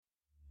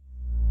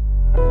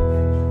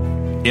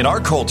In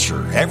our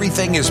culture,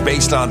 everything is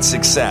based on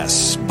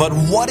success. But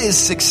what is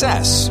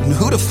success? And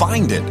who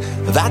defined it?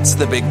 That's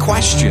the big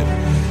question.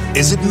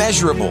 Is it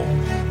measurable?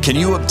 Can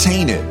you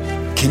obtain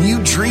it? Can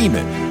you dream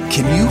it?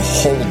 Can you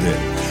hold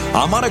it?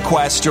 I'm on a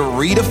quest to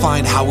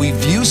redefine how we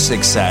view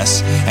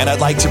success, and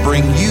I'd like to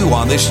bring you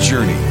on this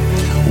journey.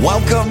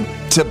 Welcome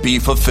to Be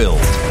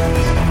Fulfilled.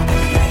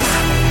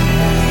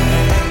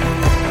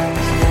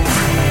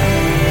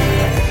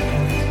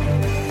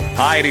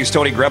 Hi, it is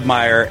Tony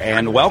Grebmeier,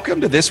 and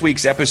welcome to this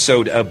week's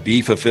episode of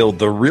Be Fulfilled,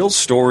 the real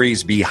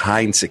stories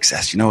behind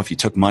success. You know, if you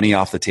took money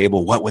off the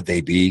table, what would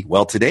they be?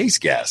 Well, today's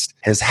guest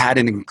has had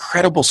an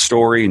incredible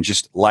story and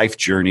just life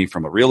journey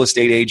from a real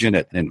estate agent,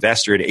 an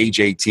investor at age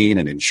 18,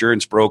 an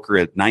insurance broker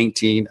at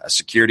 19, a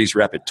securities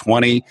rep at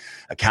 20,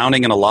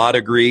 accounting and a law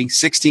degree,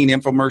 16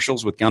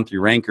 infomercials with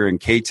Gunther Ranker and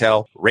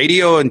KTEL,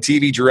 radio and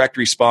TV direct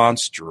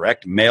response,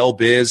 direct mail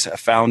biz, a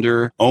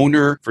founder,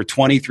 owner for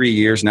 23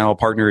 years, now a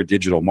partner, a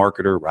digital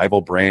marketer, Rival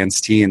Brands,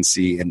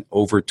 TNC, and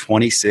over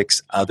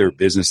 26 other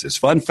businesses.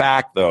 Fun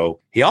fact, though,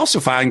 he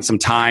also finds some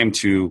time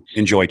to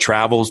enjoy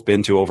travels,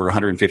 been to over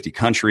 150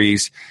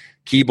 countries,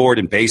 keyboard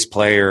and bass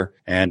player,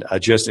 and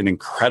just an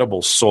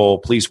incredible soul.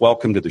 Please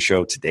welcome to the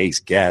show today's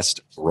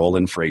guest,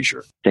 Roland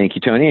Frasier. Thank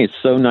you, Tony. It's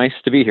so nice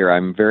to be here.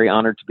 I'm very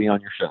honored to be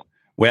on your show.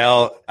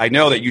 Well, I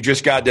know that you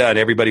just got done.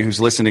 Everybody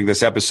who's listening to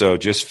this episode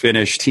just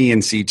finished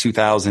TNC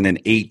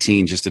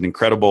 2018, just an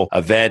incredible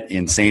event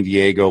in San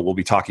Diego. We'll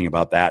be talking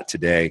about that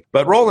today.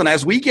 But Roland,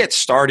 as we get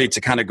started to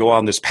kind of go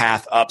on this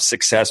path up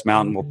Success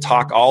Mountain, we'll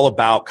talk all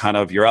about kind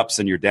of your ups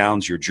and your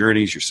downs, your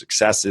journeys, your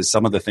successes,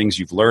 some of the things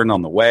you've learned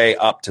on the way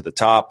up to the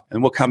top.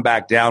 And we'll come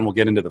back down. We'll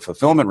get into the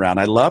fulfillment round.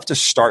 I love to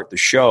start the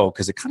show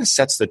because it kind of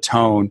sets the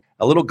tone.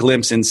 A little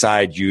glimpse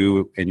inside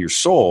you and your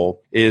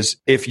soul is,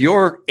 if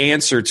your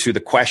answer to the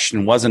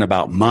question wasn't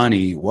about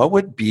money, what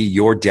would be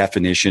your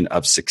definition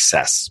of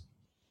success?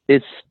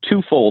 It's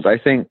twofold. I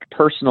think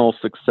personal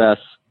success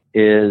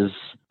is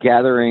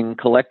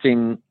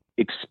collecting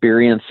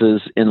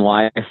experiences in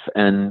life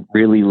and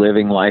really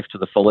living life to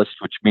the fullest,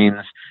 which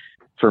means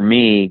for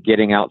me,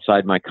 getting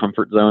outside my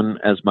comfort zone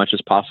as much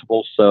as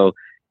possible. So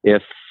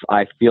if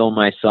I feel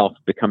myself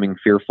becoming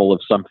fearful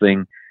of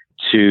something,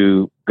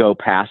 to go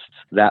past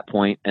that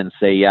point and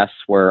say yes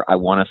where I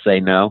want to say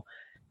no.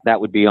 That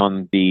would be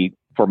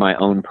for my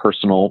own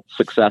personal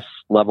success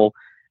level.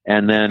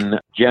 And then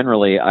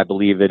generally, I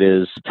believe it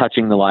is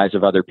touching the lives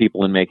of other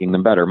people and making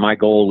them better. My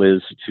goal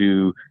is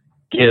to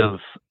give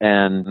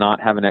and not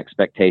have an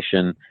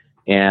expectation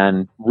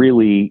and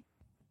really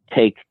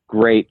take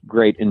great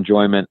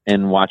enjoyment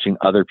in watching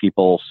other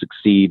people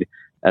succeed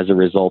as a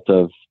result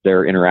of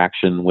their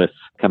interaction with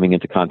coming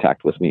into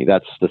contact with me.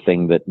 That's the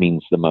thing that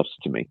means the most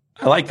to me.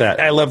 I like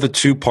that. I love the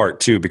two-part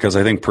too, because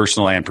I think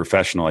personal and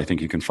professional, I think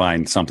you can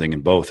find something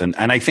in both. And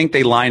I think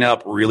they line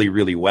up really,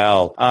 really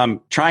well.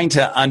 Trying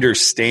to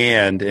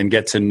understand and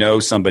get to know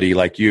somebody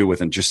like you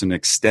with just an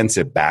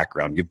extensive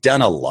background. You've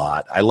done a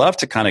lot. I love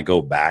to kind of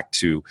go back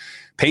to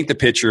paint the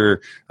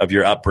picture of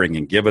your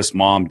upbringing. Give us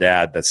mom,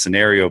 dad, the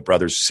scenario,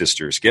 brothers,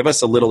 sisters. Give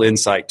us a little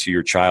insight to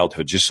your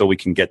childhood just so we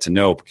can get to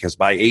know, because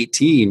by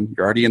 18,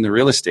 you're already in the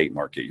real estate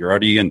market. You're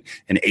already an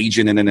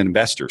agent and an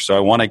investor. So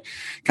I want to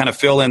kind of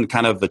fill in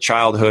kind of the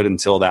childhood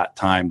until that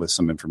time with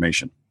some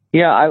information.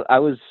 Yeah, I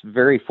was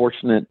very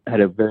fortunate, had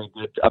a very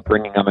good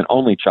upbringing. I'm an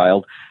only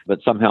child, but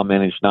somehow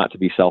managed not to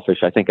be selfish.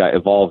 I think I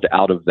evolved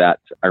out of that.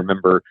 I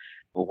remember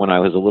when I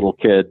was a little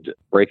kid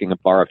breaking a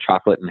bar of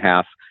chocolate in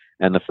half,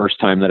 and the first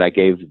time that I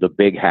gave the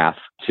big half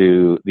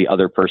to the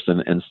other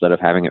person instead of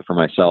having it for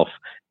myself,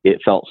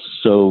 it felt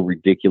so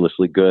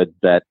ridiculously good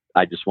that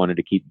I just wanted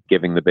to keep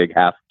giving the big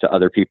half to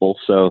other people.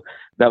 So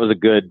that was a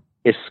good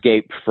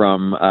escape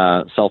from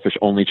selfish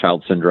only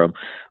child syndrome.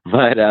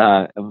 But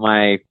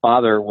my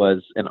father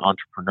was an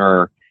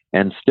entrepreneur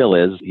and still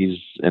is. He's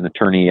an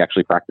attorney. He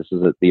actually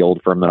practices at the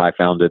old firm that I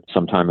founded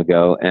some time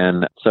ago.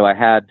 And so I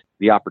had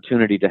the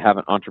opportunity to have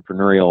an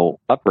entrepreneurial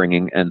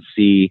upbringing and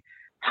see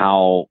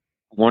how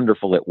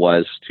wonderful it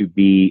was to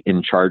be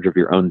in charge of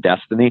your own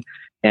destiny.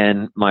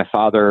 And my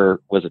father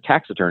was a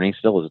tax attorney,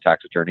 still is a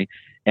tax attorney.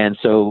 And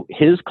so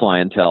his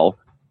clientele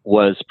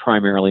was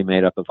primarily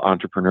made up of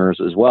entrepreneurs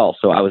as well.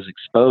 So I was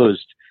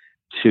exposed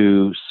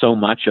to so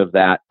much of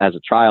that as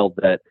a child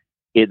that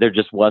there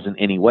just wasn't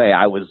any way.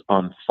 I was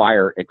on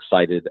fire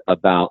excited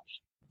about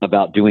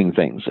doing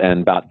things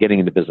and about getting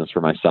into business for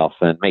myself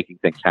and making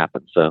things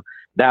happen. So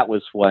that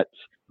was what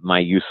my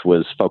youth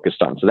was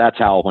focused on. So that's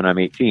how, when I'm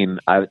 18,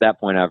 at that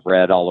point, I've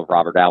read all of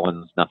Robert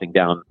Allen's Nothing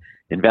Down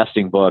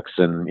investing books.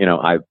 And,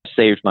 I've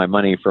saved my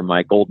money from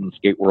my Golden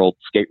Skate World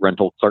skate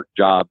rental clerk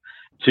job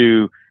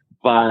to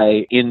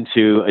buy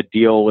into a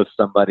deal with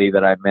somebody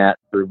that I met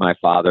through my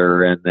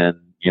father. And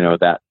then,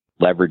 that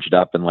leveraged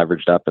up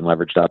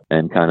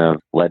and kind of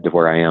led to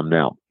where I am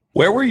now.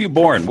 Where were you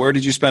born? Where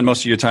did you spend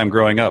most of your time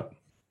growing up?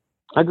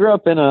 I grew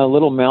up in a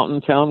little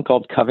mountain town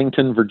called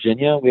Covington,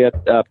 Virginia. We had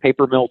a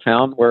paper mill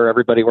town where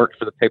everybody worked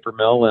for the paper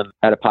mill and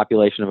had a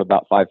population of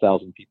about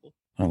 5,000 people.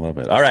 I love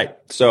it. All right.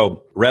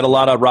 So read a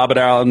lot of Robert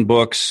Allen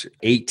books,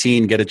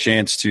 18, get a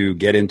chance to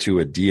get into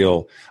a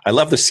deal. I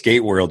love the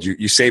skate world.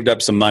 You saved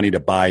up some money to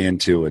buy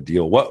into a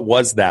deal. What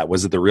was that?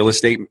 Was it the real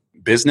estate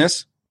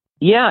business?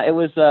 Yeah, it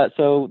was.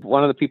 So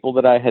one of the people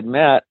that I had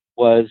met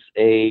was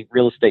a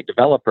real estate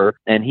developer,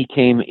 and he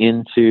came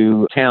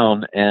into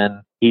town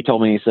and he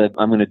told me, he said,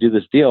 I'm going to do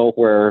this deal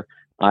where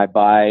I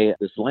buy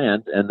this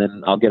land and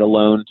then I'll get a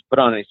loan to put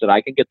on it. He said,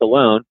 I can get the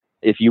loan.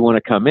 If you want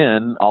to come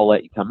in, I'll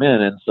let you come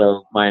in. And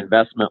so my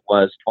investment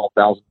was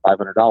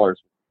 $12,500,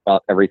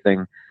 about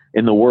everything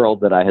in the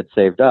world that I had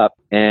saved up.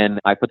 And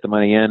I put the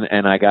money in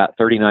and I got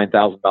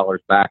 $39,000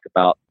 back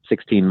about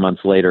 16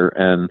 months later.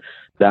 And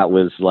that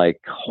was like,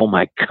 oh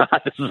my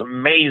God, this is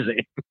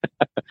amazing.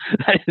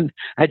 I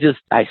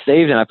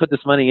saved and I put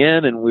this money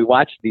in and we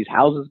watched these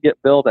houses get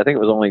built. I think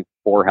it was only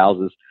 4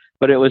 houses,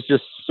 but it was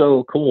just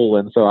so cool.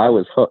 And so I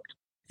was hooked.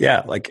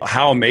 Yeah, like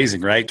how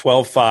amazing, right?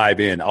 12.5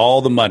 in,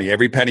 all the money,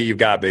 every penny you've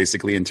got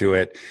basically into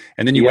it.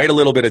 And then you wait a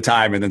little bit of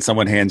time and then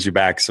someone hands you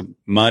back some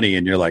money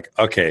and you're like,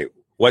 okay,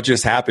 what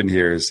just happened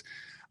here is,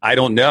 I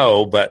don't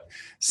know, but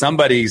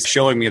somebody's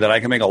showing me that I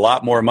can make a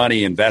lot more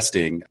money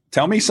investing.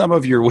 Tell me some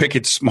of your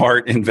wicked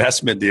smart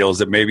investment deals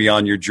that maybe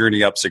on your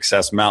journey up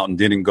Success Mountain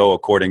didn't go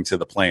according to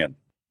the plan.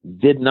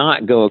 Did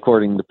not go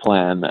according to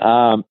plan.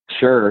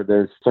 Sure,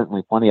 there's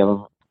certainly plenty of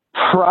them.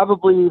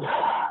 Probably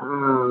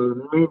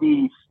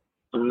maybe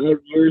 5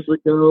 years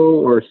ago,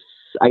 or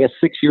I guess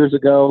 6 years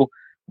ago,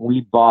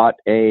 we bought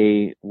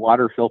a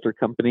water filter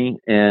company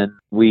and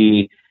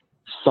we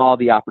saw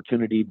the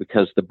opportunity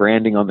because the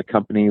branding on the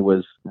company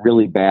was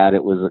really bad.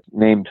 It was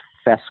named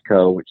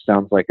Fesco, which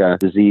sounds like a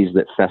disease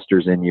that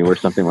festers in you or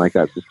something like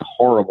that. It's just a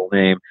horrible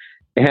name.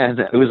 And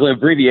it was an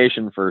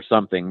abbreviation for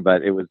something,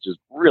 but it was just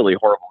really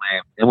horrible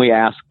name. And we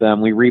asked them,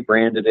 we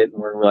rebranded it,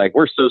 and we're like,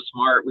 we're so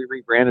smart. We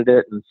rebranded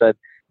it and said,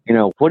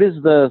 what is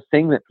the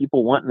thing that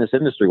people want in this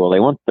industry? Well, they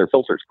want their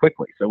filters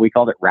quickly. So we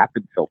called it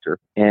Rapid Filter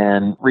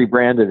and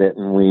rebranded it.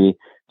 And we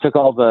took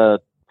all the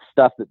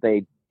stuff that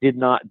they did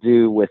not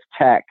do with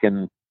tech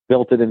and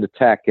built it into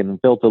tech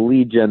and built a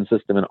lead gen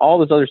system and all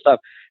this other stuff.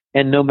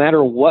 And no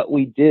matter what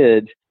we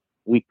did,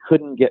 we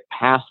couldn't get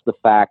past the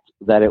fact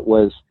that it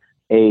was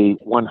a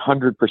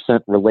 100%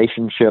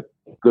 relationship,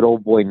 good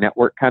old boy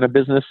network kind of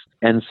business.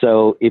 And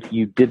so if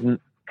you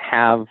didn't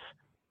have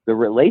the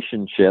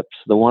relationships,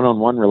 the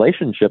one-on-one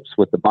relationships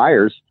with the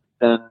buyers,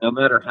 then no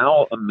matter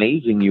how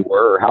amazing you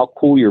were or how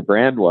cool your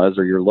brand was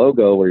or your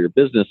logo or your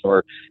business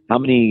or how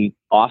many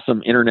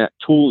awesome internet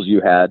tools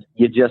you had,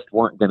 you just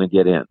weren't going to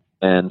get in.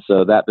 And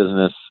so that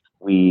business,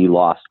 we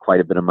lost quite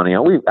a bit of money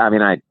on.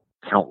 I had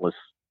countless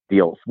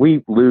deals.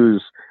 We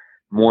lose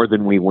more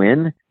than we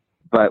win,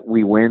 but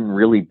we win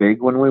really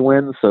big when we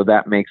win. So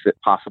that makes it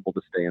possible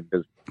to stay in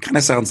business. Kind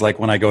of sounds like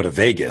when I go to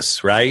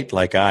Vegas, right?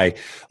 Like I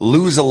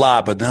lose a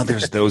lot, but now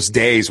there's those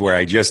days where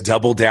I just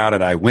double down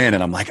and I win.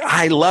 And I'm like,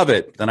 I love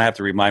it. Then I have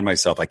to remind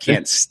myself, I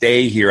can't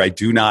stay here. I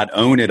do not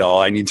own it all.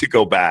 I need to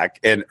go back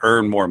and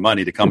earn more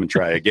money to come and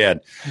try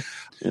again.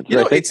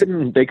 They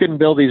couldn't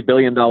build these $1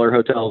 billion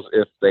hotels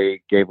if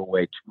they gave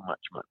away too much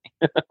money.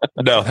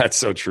 No, that's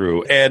so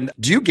true. And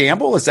do you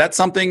gamble? Is that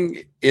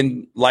something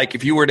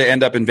if you were to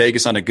end up in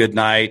Vegas on a good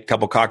night,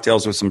 couple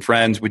cocktails with some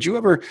friends, would you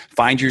ever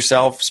find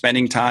yourself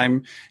spending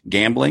time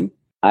gambling?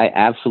 I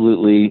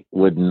absolutely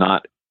would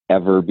not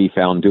ever be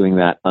found doing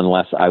that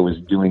unless I was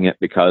doing it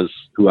because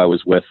who I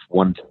was with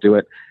wanted to do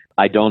it.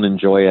 I don't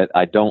enjoy it.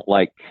 I don't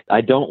like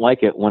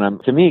it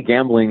to me,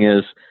 gambling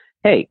is,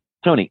 hey,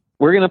 Tony,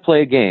 we're going to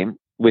play a game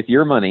with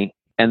your money,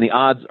 and the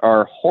odds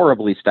are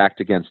horribly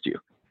stacked against you.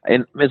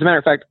 And as a matter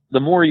of fact, the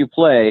more you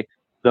play,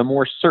 the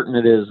more certain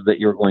it is that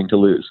you're going to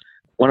lose.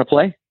 Want to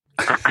play?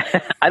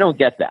 I don't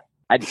get that.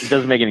 It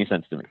doesn't make any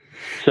sense to me.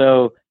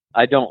 So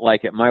I don't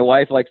like it. My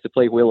wife likes to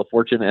play Wheel of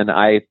Fortune, and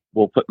I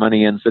will put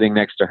money in sitting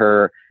next to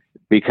her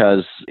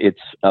because it's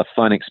a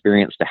fun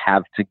experience to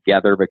have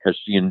together because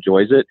she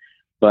enjoys it.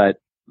 But,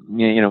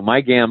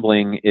 my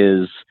gambling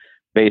is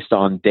based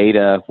on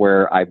data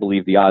where I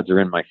believe the odds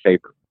are in my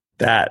favor.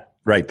 That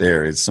right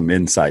there is some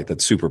insight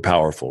that's super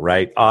powerful,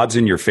 right? Odds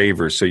in your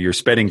favor. So you're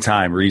spending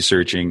time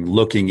researching,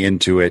 looking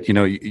into it.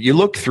 You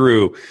look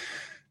through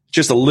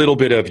just a little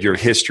bit of your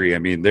history.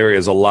 There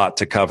is a lot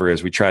to cover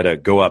as we try to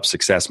go up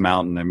Success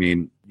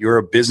Mountain. You're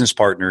a business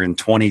partner in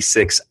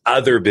 26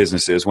 other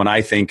businesses. When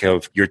I think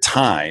of your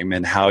time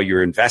and how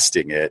you're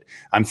investing it,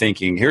 I'm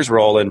thinking, here's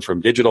Roland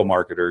from Digital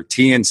Marketer,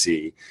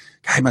 TNC.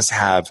 Guy must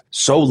have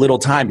so little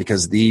time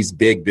because these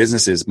big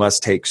businesses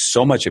must take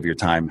so much of your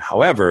time.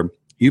 However,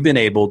 you've been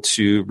able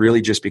to really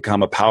just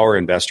become a power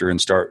investor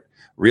and start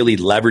really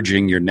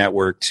leveraging your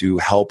network to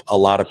help a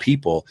lot of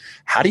people.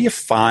 How do you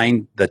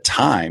find the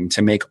time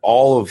to make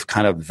all of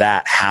kind of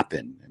that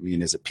happen?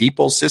 Is it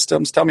people,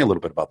 systems? Tell me a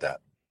little bit about that.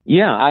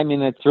 Yeah,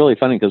 it's really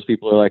funny because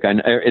people are like,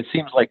 it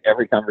seems like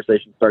every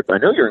conversation starts, I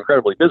know you're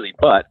incredibly busy,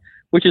 but,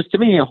 which is to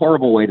me a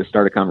horrible way to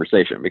start a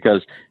conversation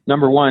because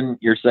number one,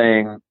 you're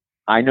saying,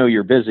 I know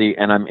you're busy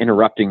and I'm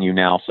interrupting you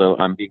now, so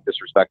I'm being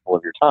disrespectful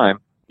of your time.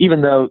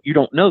 Even though you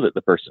don't know that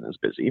the person is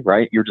busy,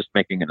 right? You're just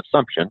making an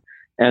assumption.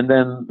 And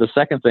then the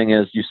second thing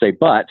is you say,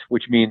 but,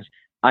 which means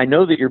I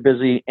know that you're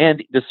busy.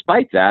 And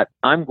despite that,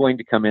 I'm going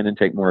to come in and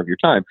take more of your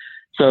time.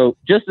 So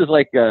just as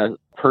like a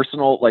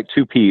personal, like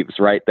two peeves,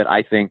 right, that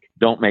I think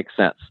don't make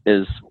sense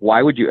is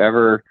why would you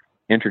ever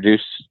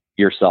introduce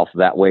yourself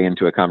that way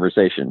into a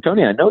conversation?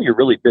 Tony, I know you're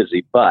really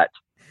busy, but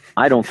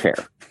I don't care.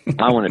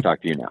 I want to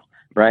talk to you now,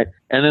 right?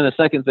 And then the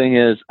second thing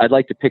is I'd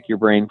like to pick your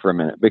brain for a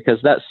minute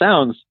because that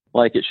sounds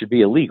like it should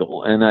be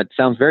illegal and that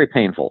sounds very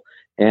painful.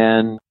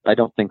 And I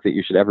don't think that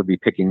you should ever be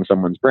picking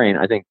someone's brain.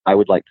 I think I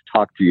would like to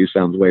talk to you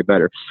sounds way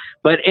better.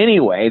 But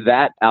anyway,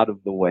 that out of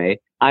the way,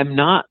 I'm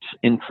not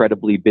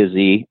incredibly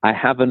busy. I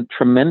have a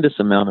tremendous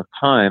amount of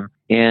time.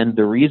 And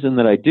the reason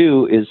that I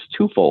do is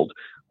twofold.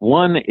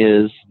 One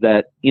is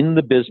that in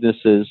the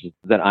businesses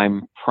that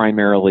I'm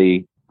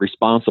primarily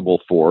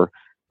responsible for,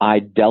 I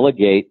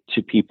delegate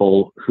to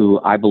people who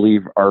I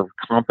believe are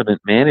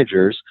competent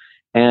managers,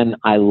 and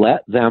I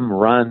let them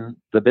run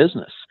the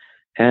business.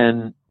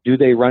 And do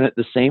they run it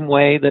the same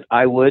way that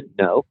I would?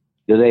 No.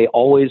 Do they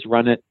always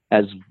run it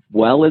as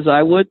well as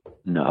I would?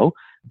 No.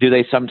 Do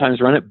they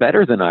sometimes run it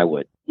better than I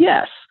would?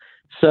 Yes.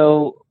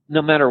 So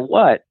no matter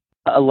what,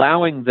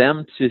 allowing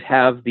them to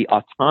have the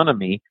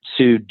autonomy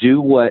to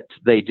do what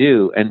they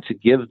do and to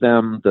give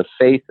them the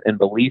faith and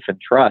belief and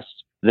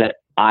trust that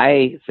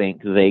I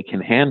think they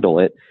can handle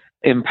it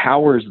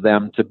empowers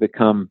them to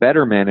become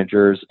better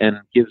managers and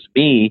gives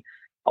me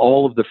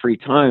all of the free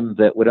time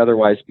that would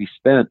otherwise be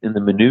spent in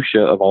the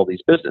minutia of all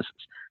these businesses.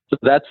 So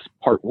that's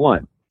part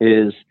one,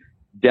 is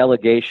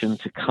delegation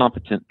to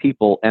competent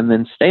people, and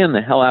then staying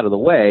the hell out of the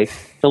way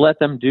to let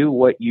them do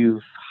what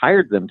you've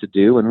hired them to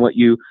do and what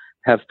you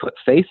have put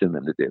faith in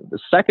them to do. The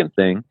second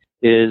thing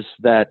is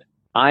that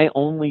I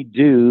only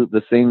do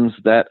the things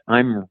that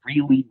I'm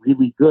really,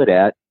 really good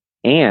at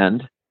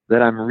and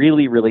that I'm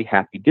really, really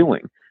happy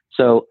doing.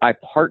 So I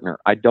partner.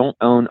 I don't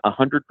own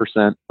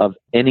 100% of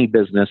any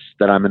business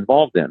that I'm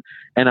involved in.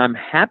 And I'm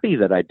happy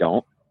that I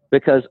don't,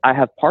 because I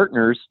have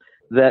partners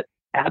that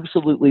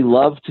absolutely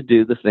love to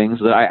do the things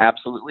that I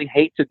absolutely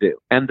hate to do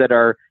and that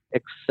are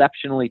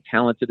exceptionally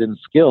talented and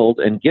skilled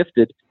and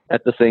gifted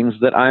at the things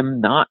that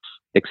I'm not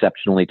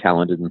exceptionally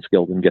talented and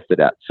skilled and gifted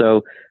at.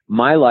 So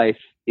my life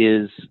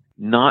is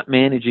not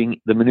managing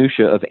the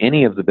minutia of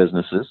any of the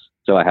businesses.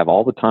 So I have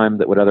all the time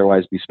that would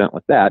otherwise be spent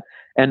with that,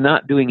 and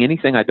not doing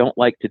anything I don't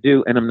like to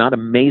do and I'm not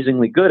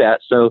amazingly good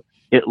at. So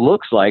it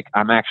looks like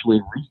I'm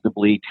actually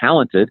reasonably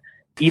talented,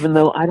 even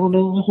though I don't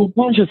know a whole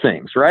bunch of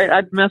things, right?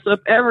 I'd mess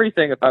up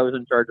everything if I was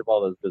in charge of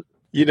all those businesses.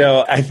 You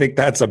know, I think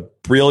that's a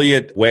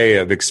brilliant way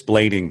of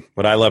explaining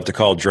what I love to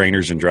call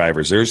drainers and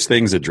drivers. There's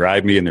things that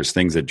drive me and there's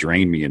things that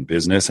drain me in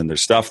business, and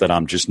there's stuff that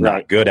I'm just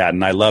not good at.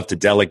 And I love to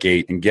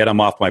delegate and get them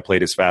off my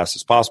plate as fast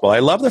as possible. I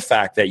love the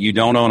fact that you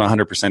don't own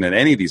 100% in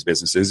any of these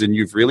businesses, and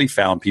you've really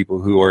found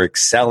people who are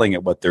excelling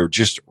at what they're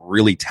just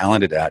really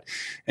talented at.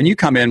 And you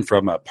come in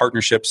from a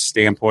partnership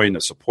standpoint,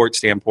 a support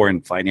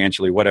standpoint,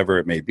 financially, whatever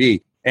it may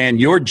be. And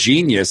your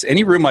genius,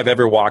 any room I've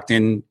ever walked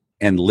in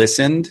and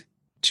listened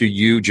to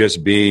you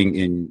just being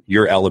in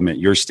your element,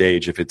 your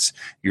stage, if it's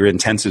your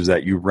intensives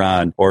that you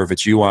run or if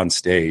it's you on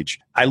stage,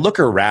 I look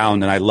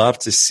around and I love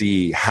to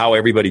see how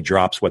everybody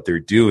drops what they're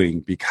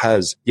doing,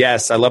 because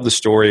yes, I love the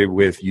story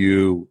with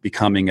you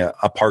becoming a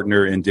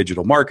partner in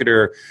digital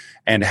marketer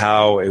and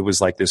how it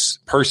was like this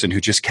person who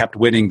just kept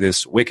winning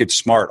this wicked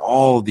smart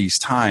all these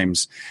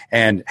times,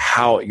 and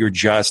how you're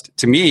just,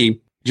 to me,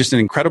 just an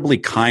incredibly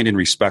kind and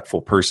respectful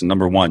person.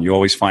 Number one, you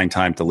always find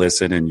time to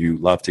listen and you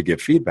love to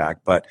give feedback,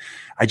 but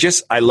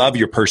I love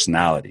your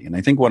personality. And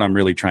I think what I'm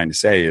really trying to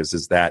say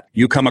is that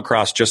you come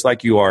across just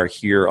like you are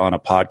here on a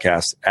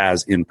podcast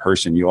as in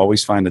person. You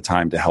always find the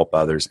time to help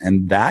others.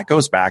 And that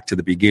goes back to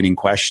the beginning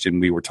question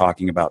we were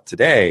talking about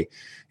today,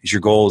 is your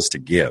goal is to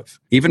give.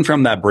 Even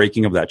from that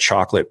breaking of that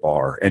chocolate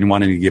bar and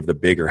wanting to give the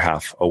bigger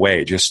half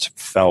away just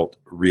felt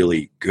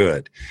really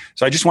good.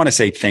 So I just want to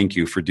say thank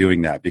you for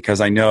doing that, because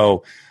I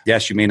know,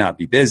 yes, you may not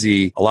be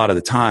busy a lot of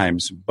the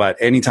times, but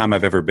anytime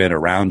I've ever been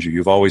around you,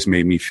 you've always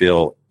made me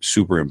feel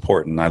super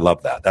important. I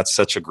love that. That's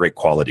such a great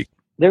quality.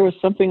 There was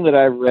something that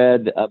I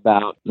read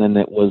about, and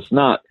it was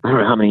not, I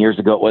don't know how many years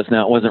ago it was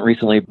now, it wasn't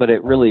recently, but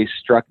it really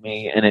struck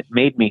me and it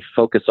made me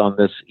focus on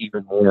this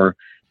even more,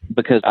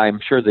 because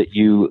I'm sure that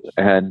you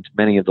and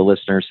many of the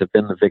listeners have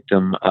been the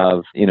victim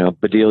of,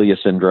 Bedelia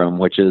syndrome,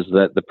 which is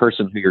that the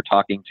person who you're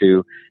talking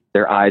to,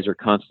 their eyes are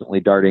constantly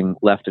darting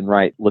left and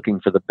right,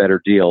 looking for the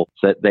better deal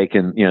so that they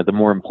can, the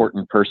more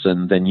important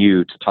person than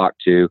you to talk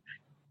to.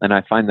 And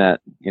I find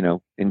that,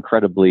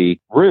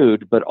 incredibly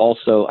rude, but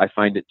also I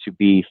find it to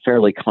be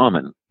fairly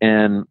common.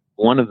 And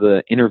one of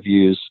the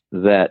interviews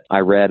that I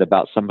read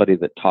about somebody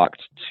that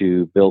talked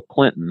to Bill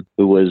Clinton,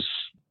 who was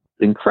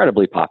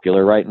incredibly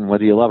popular, right? And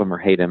whether you love him or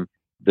hate him,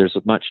 there's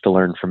much to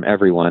learn from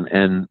everyone.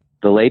 And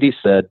the lady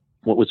said,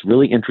 what was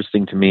really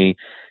interesting to me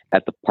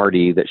at the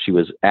party that she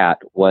was at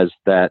was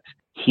that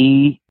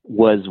he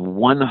was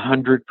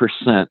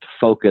 100%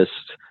 focused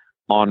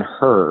on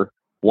her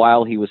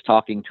while he was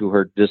talking to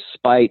her,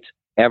 despite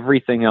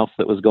everything else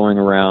that was going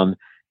around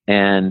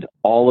and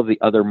all of the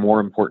other more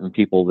important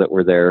people that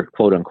were there,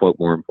 quote unquote,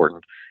 more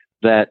important,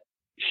 that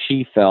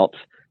she felt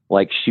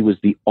like she was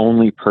the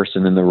only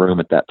person in the room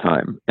at that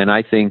time. And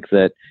I think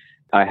that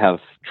I have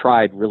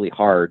tried really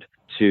hard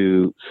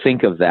to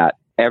think of that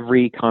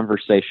every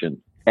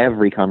conversation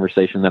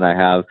that I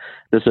have.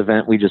 This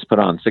event we just put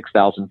on,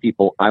 6,000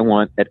 people. I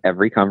want at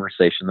every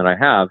conversation that I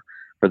have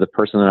for the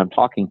person that I'm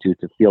talking to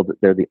feel that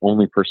they're the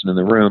only person in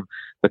the room,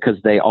 because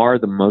they are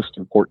the most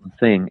important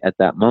thing at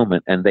that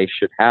moment, and they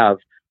should have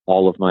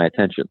all of my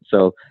attention.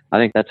 So I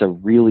think that's a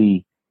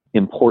really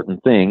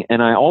important thing.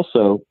 And I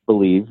also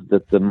believe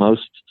that the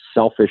most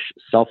selfish,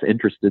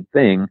 self-interested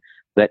thing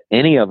that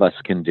any of us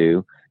can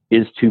do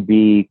is to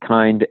be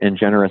kind and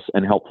generous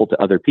and helpful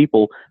to other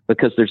people,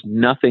 because there's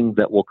nothing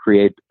that will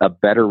create a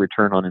better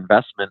return on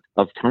investment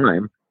of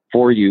time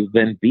for you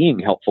than being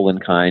helpful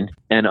and kind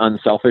and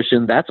unselfish.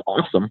 And that's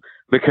awesome,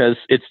 because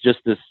it's just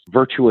this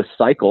virtuous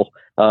cycle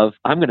of,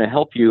 I'm going to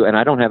help you and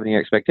I don't have any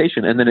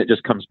expectation. And then it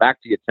just comes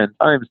back to you 10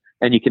 times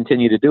and you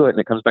continue to do it and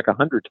it comes back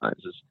 100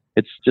 times.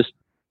 It's just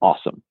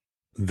awesome.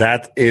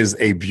 That is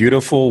a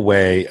beautiful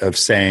way of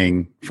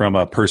saying, from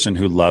a person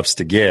who loves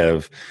to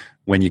give,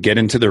 when you get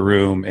into the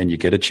room and you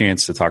get a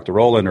chance to talk to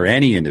Roland or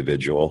any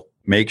individual,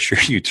 make sure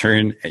you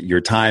turn your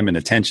time and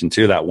attention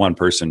to that one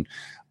person.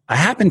 It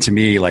happened to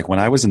me, like when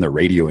I was in the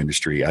radio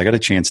industry, I got a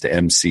chance to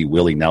MC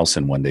Willie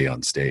Nelson one day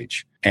on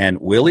stage. And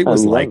Willie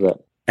was like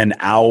an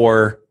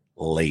hour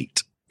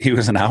late. He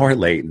was an hour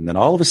late. And then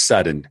all of a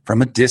sudden,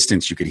 from a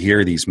distance, you could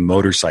hear these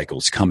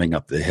motorcycles coming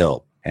up the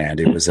hill. And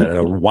it was at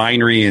a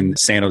winery in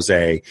San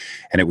Jose.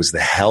 And it was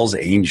the Hells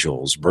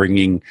Angels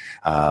bringing,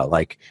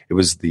 it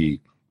was the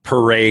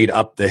parade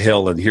up the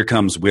hill, and here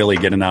comes Willie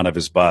getting out of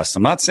his bus.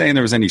 I'm not saying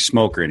there was any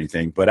smoke or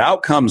anything, but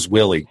out comes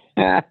Willie.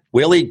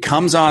 Willie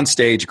comes on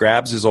stage,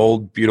 grabs his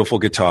old beautiful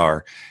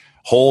guitar,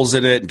 holes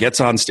in it,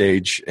 gets on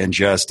stage, and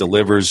just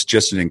delivers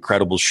just an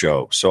incredible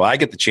show. So I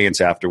get the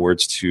chance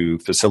afterwards to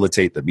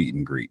facilitate the meet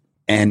and greet.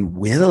 And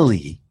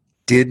Willie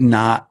did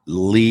not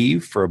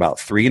leave for about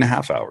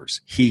 3.5 hours.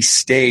 He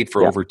stayed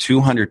for over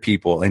 200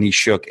 people, and he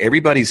shook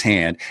everybody's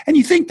hand. And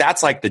you think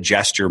that's like the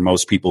gesture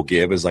most people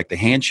give, is like the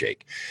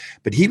handshake.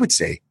 But he would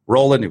say,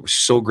 Roland, it was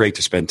so great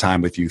to spend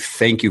time with you.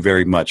 Thank you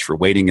very much for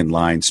waiting in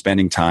line,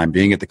 spending time,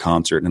 being at the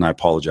concert, and I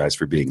apologize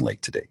for being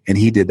late today. And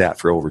he did that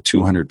for over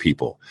 200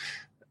 people.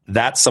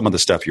 That's some of the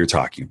stuff you're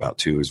talking about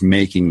too, is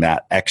making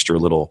that extra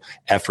little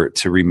effort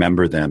to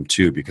remember them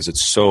too, because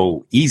it's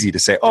so easy to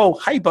say, oh,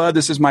 hi, bud,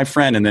 this is my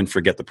friend, and then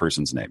forget the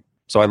person's name.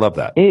 So I love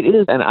that. It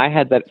is. And I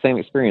had that same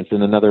experience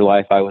in another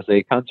life. I was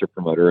a concert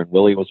promoter, and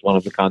Willie was one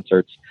of the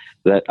concerts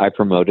that I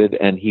promoted,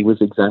 and he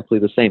was exactly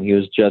the same. He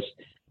was just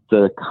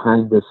the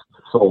kindest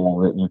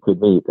soul that you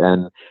could meet,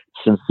 and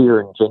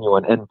sincere and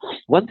genuine. And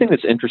one thing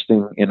that's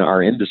interesting in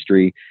our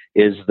industry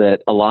is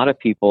that a lot of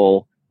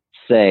people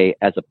say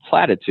as a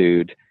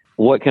platitude,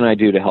 what can I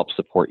do to help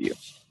support you?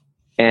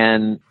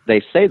 And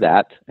they say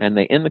that, and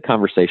they end the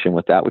conversation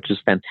with that, which is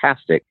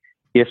fantastic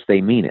if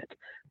they mean it.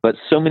 But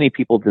so many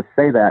people just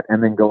say that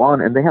and then go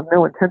on, and they have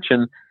no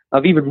intention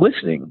of even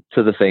listening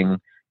to the thing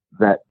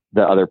that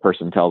the other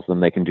person tells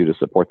them they can do to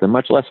support them,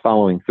 much less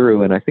following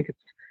through. And I think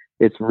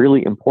it's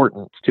really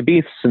important to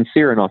be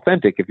sincere and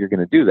authentic if you're going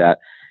to do that,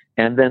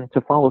 and then to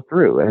follow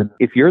through. And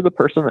if you're the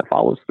person that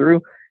follows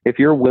through, if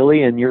you're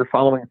Willie and you're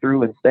following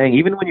through and staying,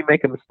 even when you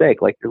make a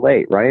mistake, like you're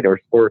late, right?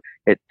 Or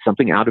it's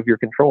something out of your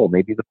control.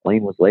 Maybe the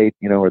plane was late,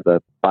 or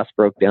the bus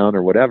broke down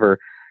or whatever,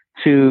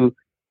 to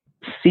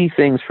see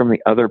things from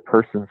the other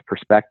person's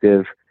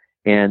perspective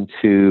and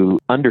to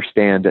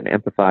understand and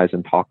empathize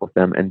and talk with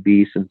them and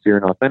be sincere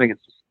and authentic.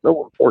 It's just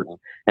so important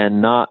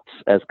and not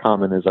as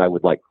common as I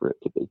would like for it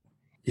to be.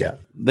 Yeah.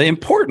 The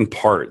important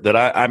part that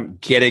I'm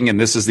getting, and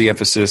this is the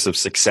emphasis of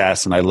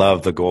success, and I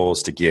love the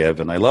goals to give,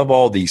 and I love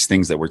all these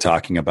things that we're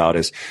talking about,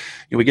 is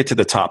we get to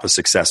the top of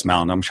Success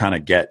Mountain. I'm trying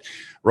to get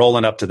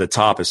Roland up to the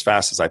top as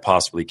fast as I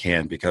possibly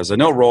can, because I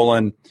know,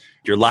 Roland,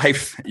 your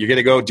life, you're going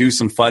to go do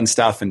some fun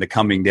stuff in the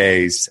coming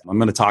days. I'm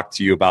going to talk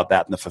to you about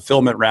that in the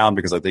fulfillment round,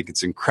 because I think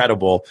it's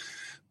incredible.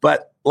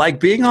 But like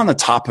being on the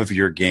top of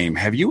your game,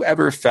 have you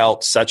ever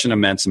felt such an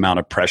immense amount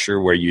of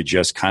pressure where you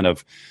just kind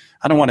of,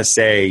 I don't want to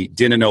say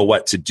didn't know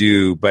what to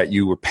do, but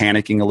you were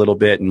panicking a little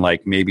bit and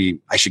like, maybe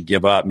I should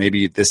give up.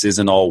 Maybe this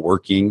isn't all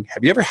working.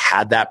 Have you ever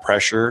had that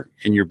pressure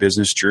in your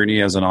business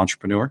journey as an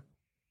entrepreneur?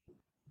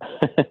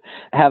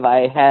 Have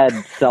I had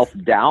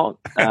self-doubt?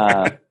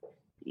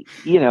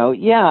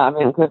 Yeah, I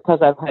mean,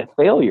 because I've had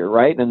failure,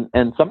 right?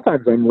 And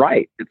sometimes I'm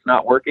right. It's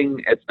not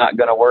working. It's not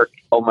going to work.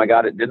 Oh my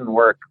God, it didn't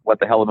work. What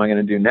the hell am I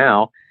going to do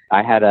now?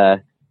 I had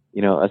a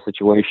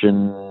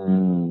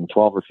situation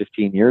 12 or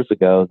 15 years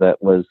ago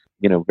that was,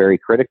 very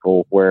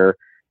critical, where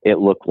it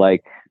looked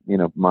like,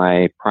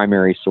 my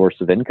primary source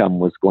of income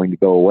was going to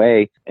go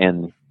away.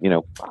 And,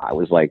 I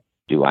was like,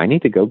 do I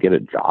need to go get a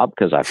job?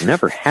 Because I've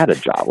never had a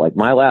job. Like,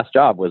 my last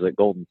job was at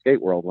Golden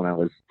Skate World when I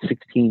was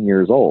 16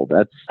 years old.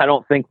 I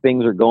don't think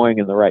things are going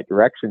in the right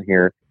direction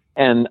here.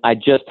 And I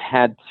just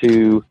had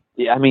to,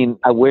 I mean,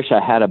 I wish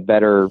I had a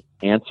better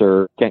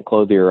answer. Kent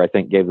Clothier, I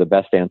think, gave the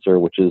best answer,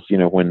 which is,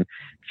 when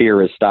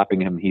fear is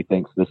stopping him, he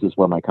thinks this is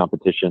where my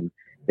competition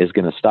is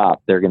going to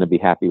stop. They're going to be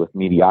happy with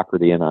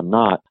mediocrity and I'm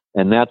not.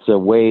 And that's a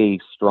way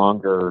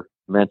stronger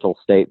mental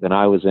state than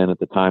I was in at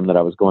the time that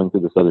I was going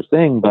through this other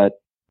thing.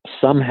 But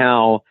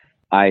somehow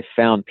I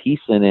found peace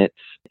in it,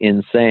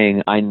 in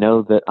saying, I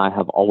know that I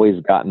have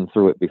always gotten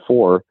through it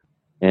before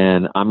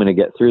and I'm going to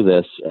get through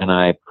this. And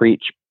I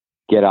preach,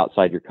 get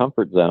outside your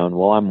comfort zone.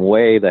 Well, I'm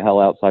way the hell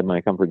outside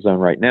my comfort zone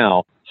right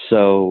now.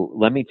 So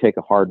let me take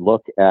a hard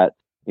look at,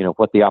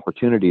 what the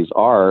opportunities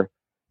are,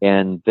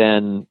 and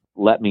then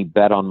let me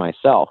bet on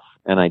myself.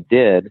 And I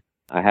did.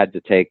 I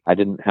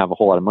didn't have a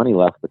whole lot of money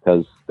left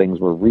because things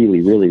were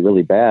really, really,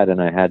 really bad. And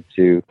I had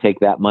to take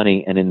that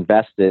money and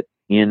invest it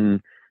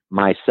in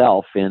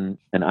myself, in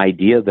an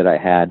idea that I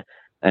had.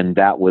 And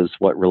that was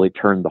what really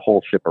turned the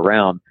whole ship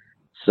around.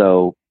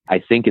 So I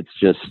think it's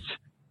just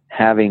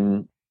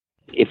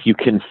if you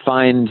can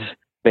find,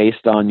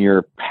 based on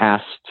your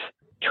past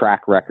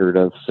track record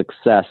of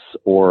success,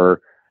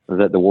 or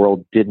that the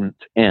world didn't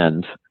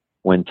end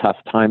when tough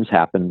times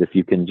happened, if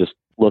you can just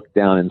look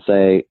down and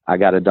say, I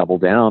got to double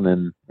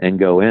down and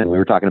go in. We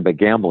were talking about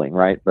gambling,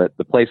 right? But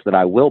the place that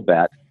I will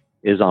bet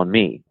is on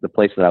me. The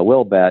place that I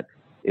will bet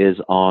is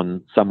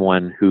on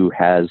someone who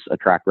has a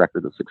track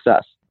record of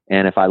success.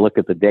 And if I look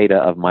at the data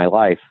of my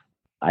life,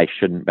 I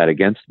shouldn't bet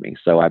against me.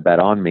 So I bet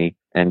on me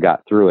and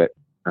got through it.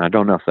 I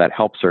don't know if that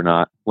helps or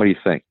not. What do you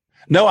think?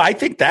 No, I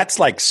think that's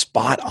like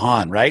spot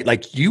on, right?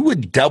 Like you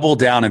would double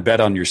down and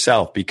bet on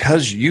yourself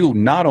because you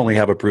not only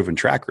have a proven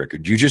track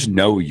record, you just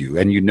know you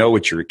and you know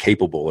what you're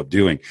capable of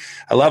doing.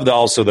 I love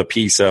also the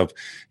piece of,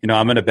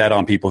 I'm going to bet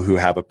on people who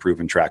have a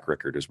proven track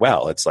record as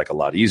well. It's like a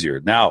lot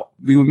easier. Now,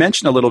 we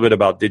mentioned a little bit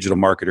about Digital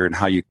Marketer and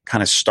how you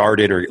kind of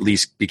started, or at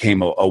least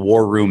became a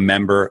War Room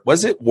member.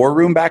 Was it War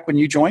Room back when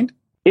you joined?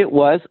 It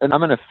was. And I'm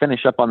going to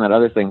finish up on that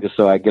other thing just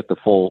so I get the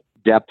full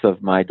depth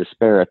of my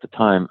despair at the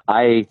time.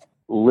 I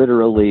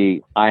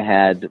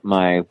had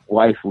my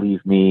wife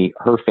leave me.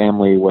 Her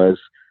family was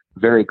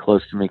very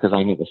close to me because I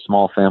have a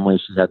small family.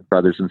 She had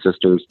brothers and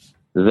sisters.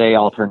 They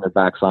all turned their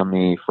backs on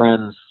me.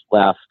 Friends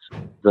left.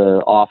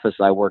 The office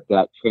I worked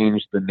at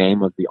changed the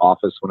name of the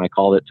office when I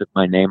called it, took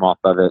my name off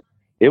of it.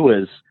 It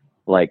was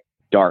like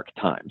dark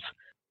times.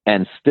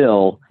 And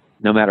still,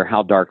 no matter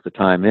how dark the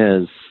time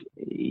is,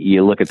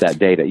 you look at that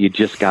data. You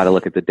just got to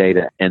look at the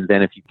data. And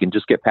then if you can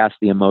just get past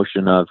the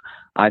emotion of,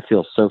 I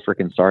feel so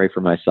freaking sorry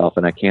for myself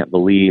and I can't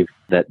believe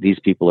that these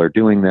people are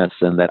doing this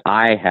and that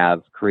I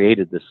have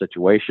created this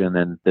situation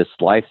and this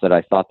life that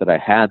I thought that I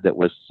had that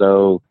was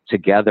so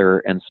together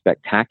and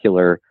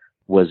spectacular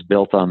was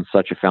built on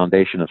such a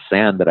foundation of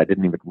sand that I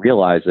didn't even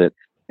realize it.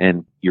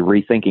 And you're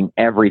rethinking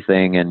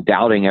everything and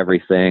doubting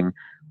everything.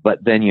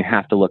 But then you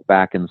have to look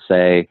back and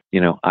say,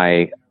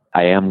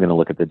 I am going to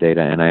look at the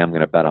data and I am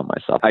going to bet on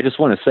myself. I just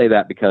want to say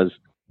that because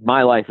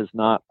my life is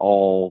not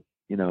all,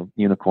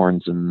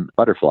 unicorns and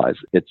butterflies.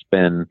 It's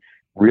been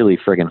really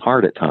friggin'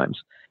 hard at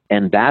times.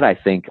 And that, I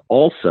think,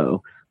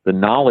 also the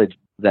knowledge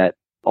that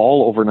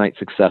all overnight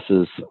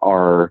successes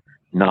are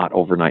not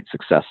overnight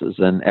successes.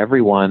 And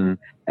everyone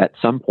at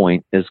some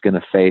point is going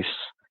to face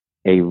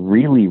a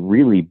really,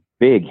 really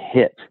big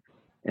hit,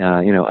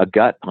 a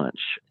gut punch.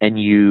 And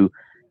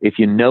if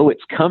you know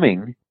it's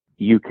coming,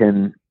 you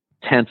can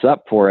tense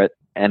up for it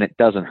and it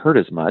doesn't hurt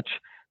as much.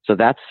 So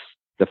that's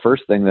the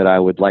first thing that I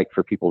would like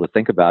for people to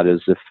think about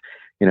is if,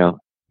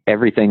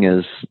 everything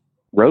is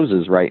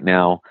roses right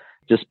now,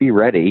 just be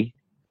ready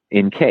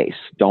in case.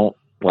 Don't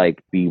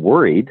be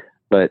worried,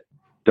 but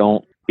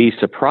don't be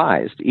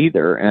surprised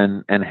either,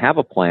 and have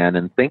a plan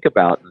and think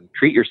about and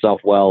treat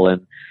yourself well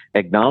and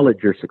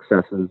acknowledge your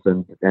successes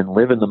and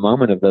live in the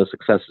moment of those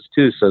successes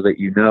too, so that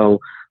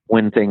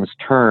when things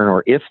turn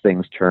or if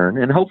things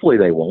turn, and hopefully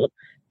they won't,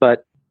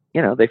 but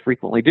they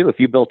frequently do. If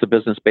you built a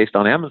business based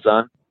on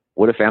Amazon,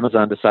 what if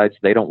Amazon decides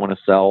they don't want to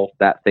sell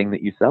that thing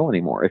that you sell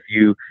anymore? If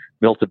you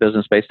built a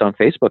business based on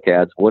Facebook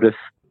ads, what if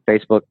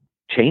Facebook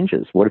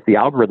changes? What if the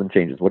algorithm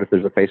changes? What if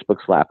there's a Facebook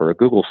slap or a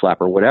Google slap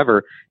or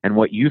whatever, and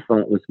what you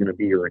thought was going to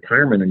be your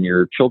retirement and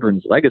your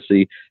children's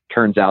legacy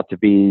turns out to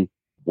be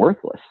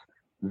worthless?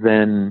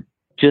 Then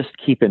just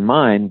keep in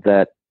mind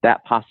that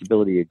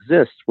possibility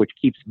exists, which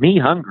keeps me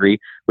hungry,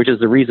 which is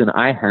the reason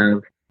I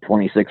have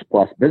 26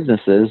 plus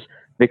businesses,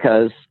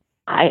 because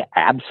I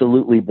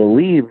absolutely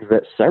believe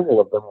that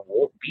several of them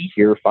won't be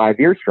here 5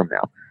 years from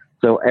now.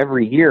 So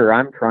every year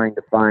I'm trying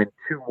to find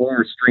 2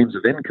 more streams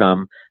of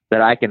income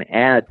that I can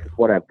add to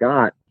what I've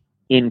got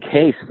in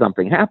case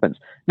something happens.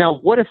 Now,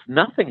 what if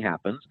nothing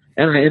happens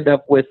and I end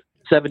up with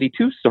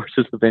 72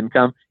 sources of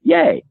income?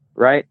 Yay,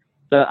 right?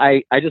 So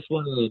I just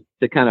wanted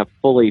to kind of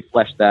fully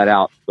flesh that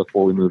out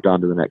before we moved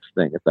on to the next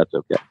thing, if that's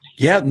okay.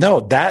 Yeah,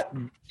 no,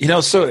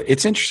 so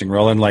it's interesting,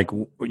 Roland, like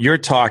you're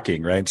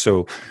talking, right?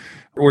 So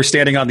we're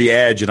standing on the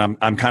edge and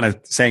I'm kind of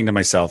saying to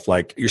myself,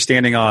 like, you're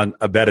standing on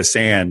a bed of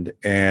sand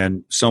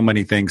and so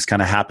many things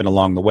kind of happen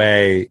along the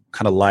way,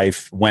 kind of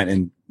life went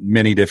in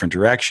many different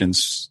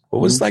directions.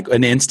 What was like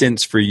an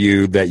instance for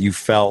you that you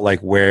felt like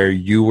where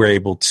you were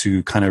able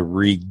to kind of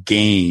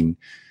regain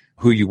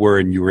who you were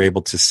and you were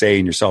able to say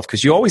in yourself?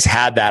 Because you always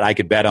had that I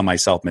could bet on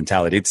myself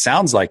mentality. It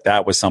sounds like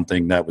that was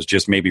something that was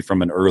just maybe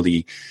from an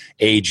early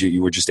age that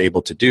you were just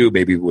able to do.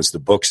 Maybe it was the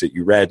books that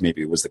you read.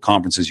 Maybe it was the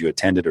conferences you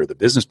attended or the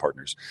business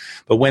partners.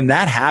 But when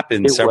that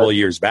happened several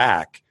years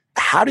back,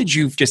 how did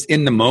you just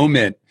in the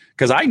moment?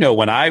 Because I know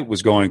when I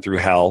was going through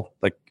hell,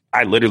 like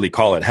I literally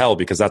call it hell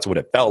because that's what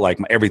it felt like.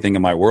 Everything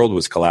in my world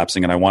was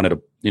collapsing and I wanted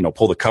to,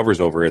 pull the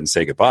covers over it and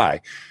say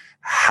goodbye.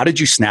 How did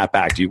you snap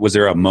back? Was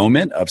there a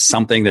moment of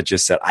something that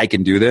just said, I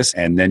can do this?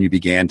 And then you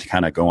began to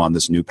kind of go on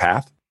this new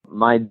path?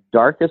 My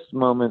darkest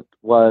moment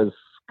was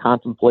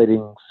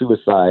contemplating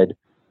suicide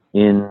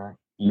in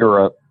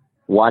Europe,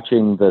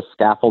 watching the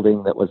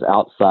scaffolding that was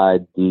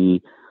outside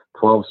the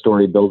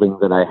 12-story building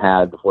that I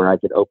had where I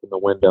could open the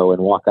window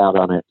and walk out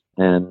on it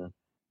and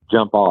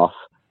jump off.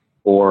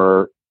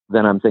 Or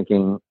then I'm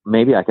thinking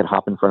maybe I could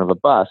hop in front of a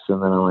bus.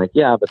 And then I'm like,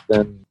 yeah, but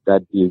then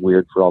that'd be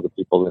weird for all the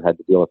people that had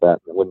to deal with that.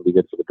 And it wouldn't be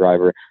good for the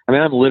driver. I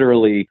mean, I'm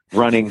literally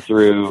running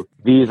through,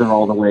 these are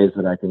all the ways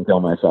that I can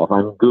kill myself.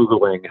 I'm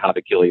Googling how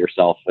to kill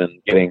yourself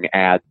and getting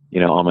ads,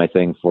 on my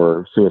thing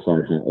for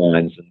suicide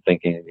lines and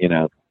thinking,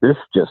 this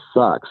just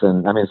sucks.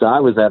 And I mean, so I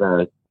was at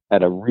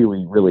a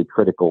really, really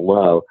critical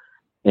low.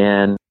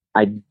 And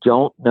I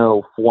don't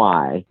know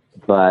why,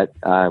 but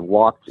I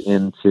walked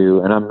into,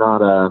 and I'm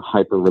not a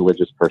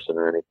hyper-religious person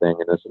or anything,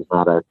 and this is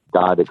not a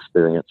God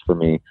experience for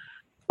me,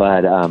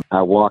 but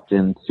I walked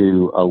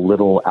into a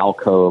little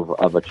alcove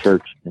of a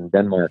church in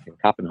Denmark, in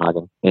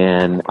Copenhagen,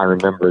 and I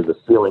remember the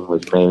ceiling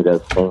was made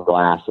of stained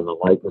glass and the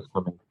light was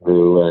coming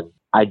through, and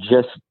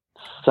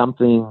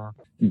something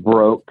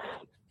broke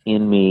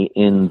in me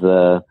in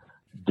the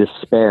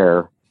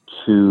despair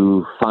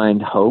to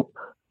find hope.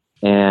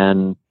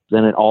 And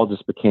then it all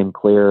just became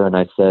clear. And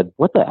I said,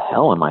 what the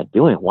hell am I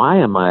doing? Why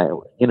am I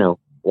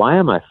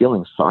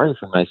feeling sorry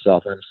for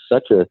myself? I'm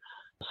such a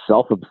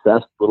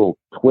self-obsessed little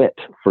twit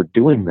for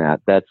doing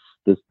that.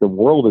 The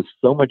world is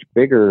so much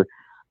bigger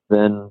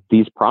than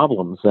these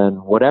problems.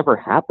 And whatever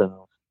happens,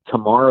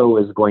 tomorrow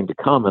is going to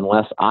come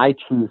unless I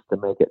choose to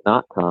make it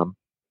not come.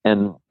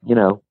 And,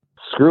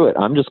 screw it.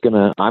 I'm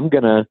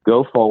going to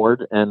go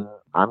forward and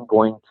I'm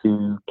going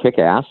to kick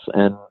ass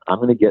and I'm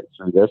going to get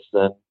through this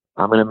and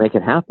I'm going to make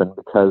it happen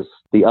because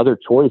the other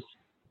choice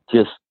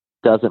just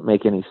doesn't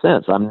make any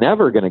sense. I'm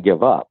never going to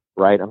give up,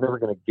 right? I'm never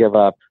going to give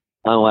up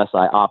unless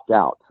I opt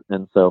out.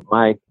 And so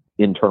my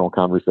internal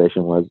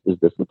conversation was, is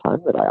this the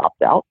time that I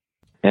opt out?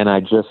 And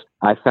I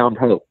found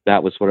hope.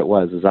 That was what it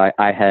was, is I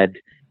had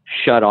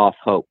shut off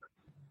hope.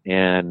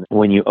 And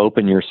when you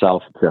open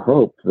yourself to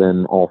hope,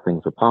 then all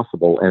things are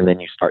possible. And then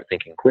you start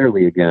thinking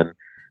clearly again.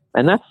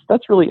 And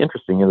that's really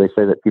interesting. They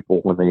say that people,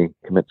 when they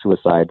commit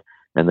suicide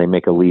and they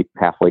make a leap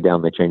halfway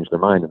down, they change their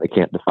mind and they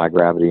can't defy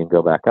gravity and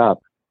go back up.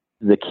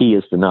 The key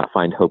is to not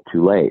find hope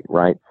too late,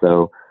 right?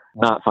 So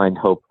not find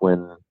hope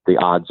when the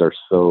odds are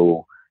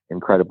so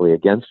incredibly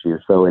against you.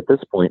 So at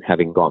this point,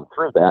 having gone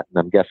through that, and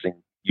I'm guessing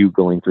you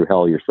going through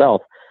hell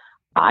yourself,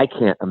 I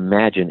can't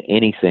imagine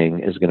anything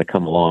is going to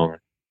come along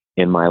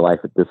in my life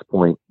at this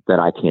point that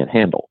I can't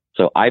handle.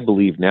 So I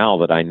believe now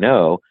that I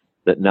know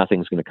that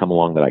nothing's going to come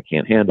along that I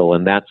can't handle.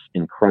 And that's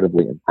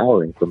incredibly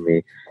empowering for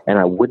me. And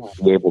I wouldn't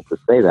be able to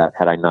say that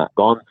had I not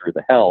gone through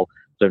the hell.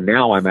 So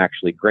now I'm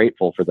actually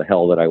grateful for the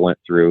hell that I went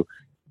through.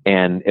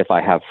 And if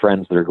I have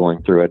friends that are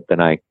going through it, then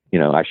I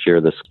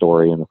share this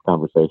story and this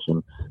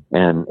conversation,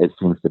 and it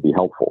seems to be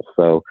helpful.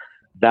 So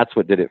that's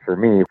what did it for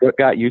me. What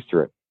got you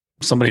through it?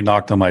 Somebody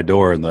knocked on my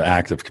door in the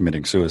act of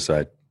committing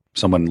suicide.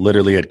 Someone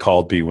literally had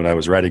called me when I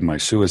was writing my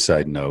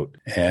suicide note,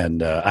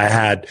 and I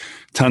had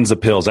tons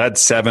of pills. I had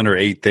 7 or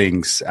 8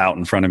 things out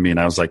in front of me, and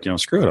I was like,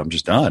 screw it, I'm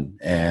just done.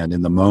 And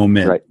in the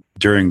moment,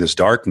 during this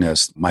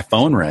darkness, my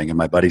phone rang, and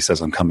my buddy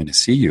says, I'm coming to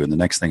see you. And the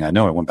next thing I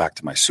know, I went back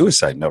to my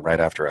suicide note right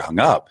after I hung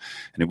up,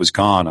 and it was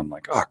gone. I'm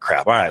like, oh,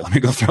 crap. All right, let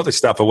me go throw this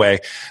stuff away.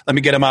 Let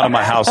me get him out of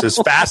my house as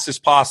fast as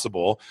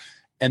possible.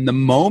 And the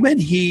moment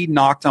he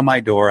knocked on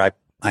my door, I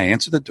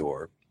answered the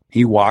door.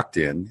 He walked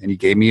in and he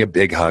gave me a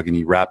big hug and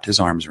he wrapped his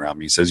arms around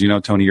me. He says,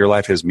 Tony, your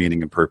life has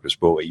meaning and purpose,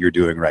 but what you're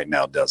doing right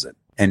now doesn't.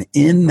 And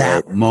in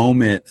that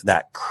moment,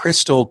 that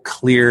crystal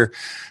clear,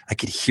 I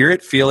could hear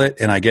it, feel it,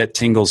 and I get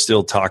tingles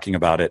still talking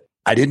about it.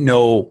 I didn't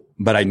know,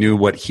 but I knew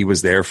what he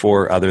was there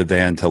for other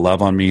than to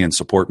love on me and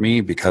support me,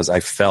 because I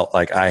felt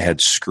like I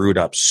had screwed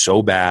up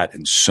so bad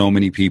and so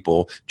many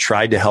people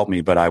tried to help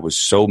me, but I was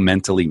so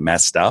mentally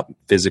messed up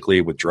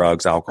physically with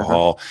drugs,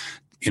 alcohol,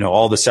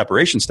 all the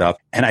separation stuff.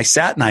 And I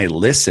sat and I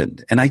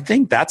listened. And I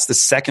think that's the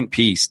second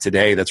piece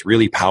today that's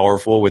really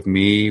powerful with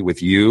me,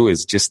 with you,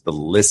 is just the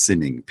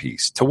listening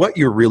piece to what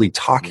you're really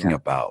talking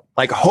about.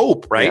 Like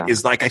hope, right?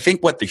 Is like, I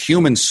think what the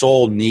human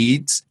soul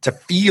needs to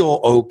feel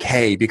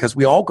okay, because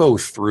we all go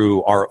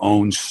through our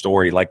own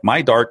story. Like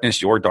my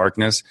darkness, your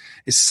darkness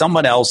is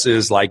someone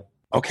else's, like,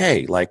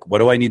 okay, like, what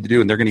do I need to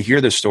do? And they're going to hear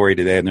this story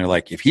today. And they're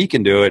like, if he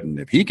can do it, and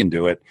if he can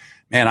do it,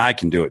 man, I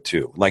can do it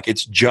too. Like,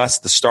 it's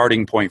just the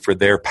starting point for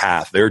their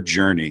path, their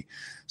journey.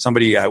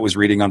 Somebody I was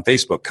reading on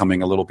Facebook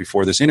coming a little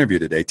before this interview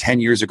today, 10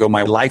 years ago,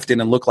 my life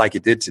didn't look like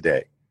it did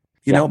today.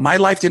 You know, my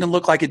life didn't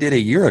look like it did a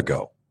year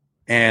ago.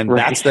 And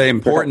that's the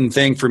important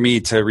thing for me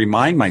to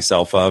remind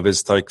myself of,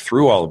 is like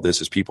through all of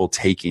this is people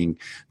taking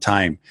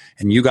time.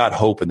 And you got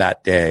hope in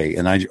that day.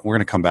 And we're going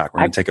to come back. We're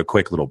going to take a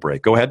quick little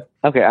break. Go ahead.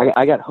 Okay.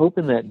 I got hope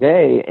in that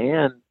day.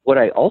 And what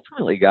I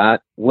ultimately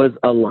got was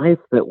a life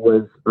that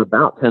was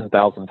about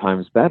 10,000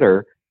 times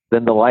better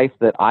than the life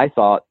that I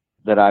thought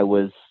that I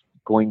was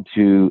going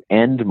to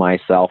end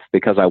myself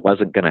because I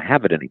wasn't going to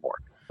have it anymore.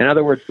 In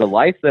other words, the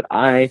life that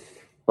I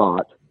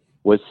thought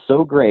was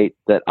so great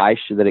that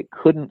that it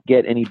couldn't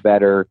get any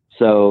better.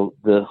 So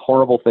the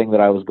horrible thing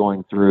that I was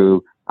going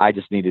through, I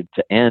just needed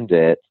to end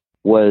it,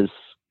 was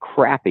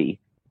crappy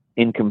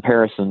in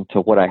comparison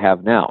to what I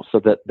have now.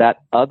 So that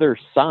other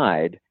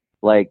side,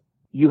 like,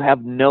 you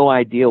have no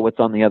idea what's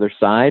on the other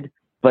side,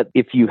 but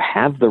if you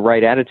have the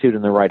right attitude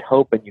and the right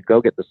hope and you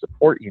go get the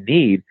support you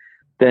need,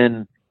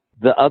 then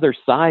the other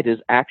side is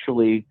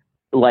actually,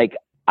 like,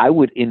 I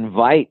would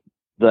invite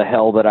the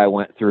hell that I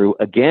went through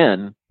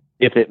again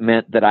if it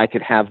meant that I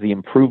could have the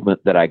improvement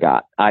that I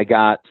got. I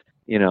got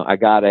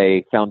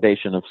a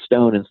foundation of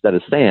stone instead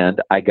of sand.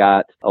 I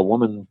got a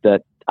woman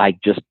that I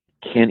just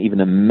can't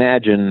even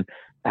imagine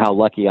how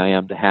lucky I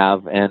am to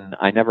have. And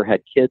I never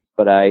had kids,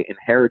 but I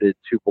inherited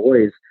 2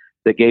 boys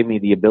that gave me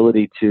the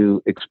ability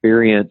to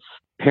experience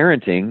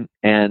parenting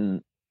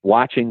and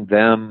watching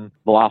them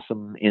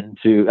blossom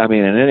into, and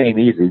it ain't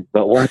easy,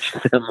 but watch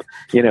them,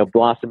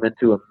 blossom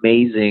into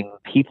amazing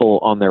people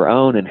on their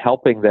own and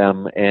helping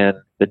them. And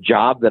the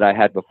job that I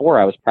had before,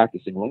 I was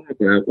practicing law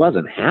there. I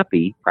wasn't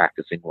happy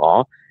practicing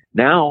law.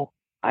 Now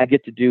I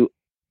get to do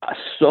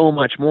so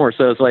much more.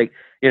 So it's like,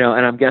 and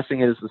I'm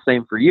guessing it is the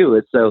same for you.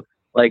 It's so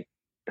like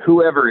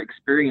whoever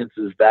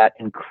experiences that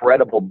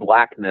incredible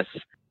blackness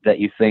that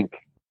you think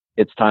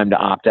it's time to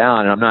opt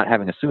out. And I'm not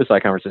having a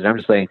suicide conversation. I'm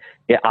just saying,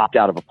 opt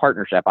out of a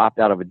partnership, opt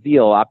out of a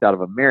deal, opt out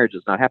of a marriage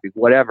that's not happy,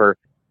 whatever.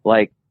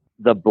 Like,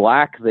 the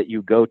black that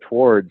you go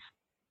towards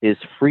is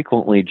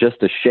frequently just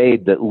a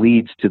shade that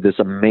leads to this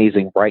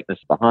amazing brightness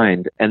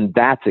behind. And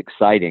that's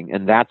exciting.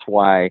 And that's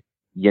why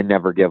you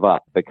never give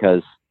up,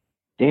 because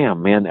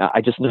damn, man, I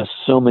just know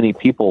so many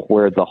people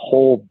where the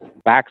whole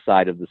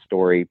backside of the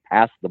story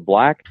past the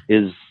black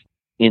is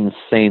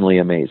insanely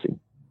amazing.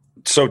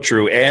 So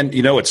true. And,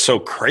 it's so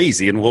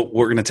crazy. And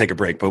we're going to take a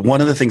break. But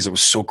one of the things that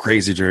was so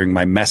crazy during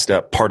my messed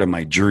up part of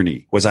my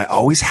journey was I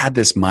always had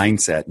this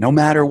mindset, no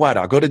matter what,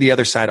 I'll go to the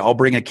other side, I'll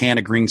bring a can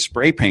of green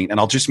spray paint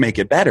and I'll just make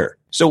it better.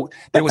 So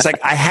it was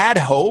like I had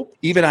hope,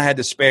 even I had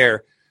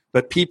despair.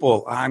 But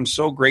people, I'm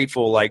so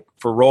grateful, like,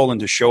 for Roland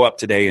to show up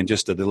today and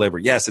just to deliver.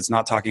 Yes, it's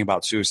not talking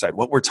about suicide.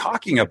 What we're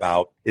talking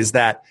about is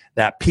that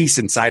peace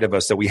inside of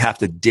us that we have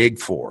to dig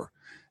for.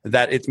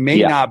 That it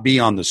may not be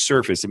on the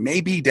surface. It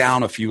may be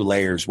down a few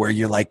layers where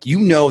you're like,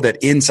 that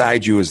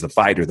inside you is the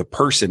fighter, the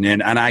person.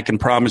 And I can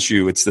promise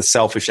you it's the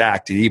selfish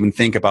act to even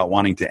think about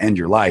wanting to end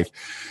your life,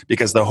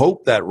 because the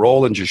hope that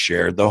Roland just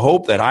shared, the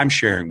hope that I'm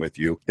sharing with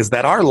you, is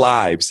that our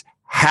lives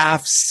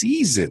have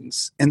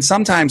seasons. And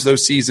sometimes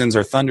those seasons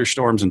are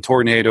thunderstorms and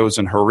tornadoes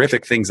and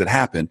horrific things that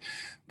happen.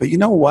 But you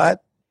know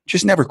what?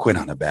 Just never quit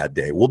on a bad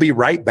day. We'll be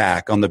right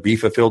back on the Be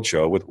Fulfilled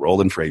Show with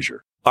Roland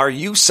Frazier. Are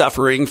you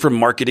suffering from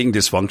marketing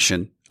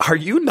dysfunction? Are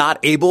you not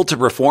able to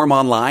perform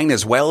online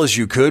as well as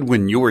you could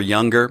when you were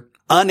younger?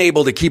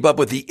 Unable to keep up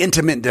with the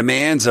intimate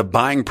demands of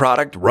buying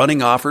product,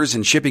 running offers,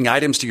 and shipping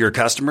items to your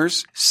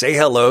customers? Say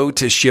hello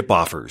to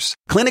ShipOffers.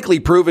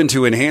 Clinically proven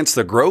to enhance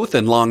the growth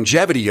and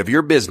longevity of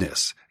your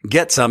business.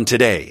 Get some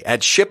today at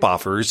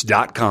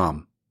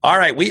shipoffers.com. All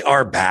right, we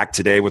are back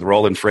today with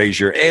Roland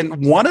Frazier.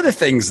 And one of the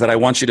things that I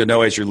want you to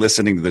know as you're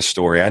listening to this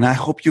story, and I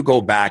hope you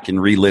go back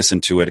and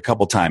re-listen to it a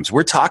couple times,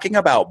 we're talking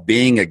about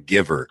being a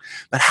giver.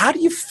 But how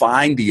do you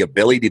find the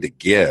ability to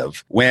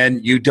give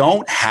when you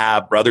don't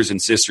have brothers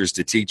and sisters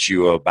to teach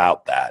you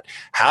about that?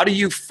 How do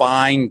you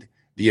find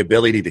the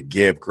ability to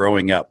give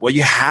growing up? Well,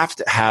 you have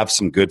to have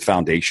some good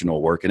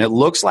foundational work. And it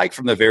looks like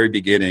from the very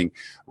beginning,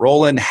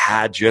 Roland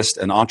had just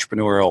an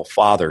entrepreneurial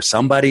father,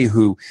 somebody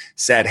who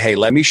said, hey,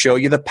 let me show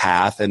you the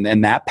path. And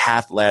then that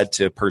path led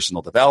to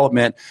personal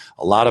development,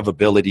 a lot of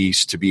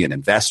abilities to be an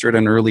investor at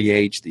an early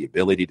age, the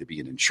ability to be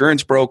an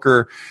insurance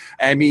broker.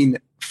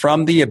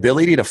 From the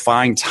ability to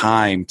find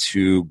time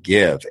to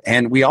give.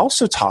 And we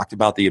also talked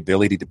about the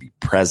ability to be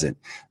present.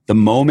 The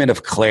moment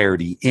of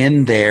clarity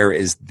in there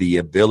is the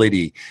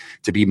ability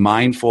to be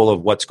mindful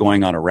of what's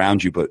going on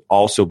around you, but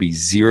also be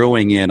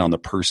zeroing in on the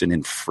person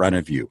in front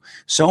of you.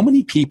 So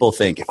many people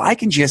think if I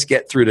can just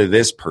get through to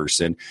this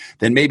person,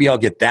 then maybe I'll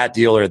get that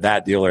deal or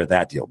that deal or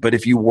that deal. But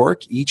if you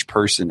work each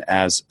person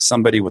as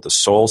somebody with a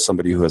soul,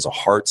 somebody who has a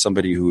heart,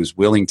 somebody who is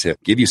willing to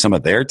give you some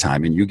of their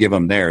time and you give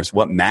them theirs,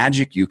 what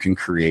magic you can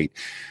create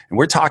And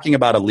we're talking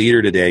about a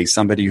leader today,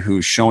 somebody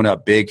who's shown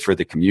up big for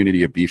the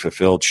community of Be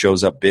Fulfilled,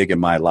 shows up big in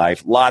my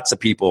life. Lots of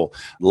people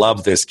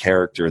love this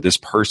character, this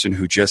person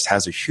who just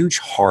has a huge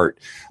heart.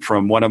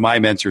 From one of my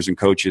mentors and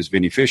coaches,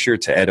 Vinny Fisher,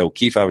 to Ed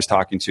O'Keefe I was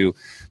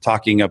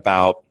talking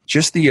about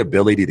just the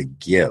ability to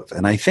give.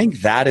 And I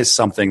think that is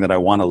something that I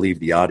want to leave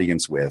the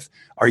audience with.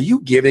 Are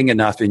you giving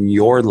enough in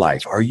your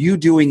life? Are you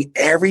doing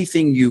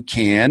everything you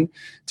can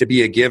to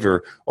be a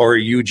giver, or are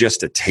you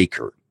just a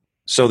taker?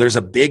 So there's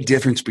a big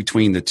difference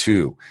between the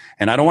two.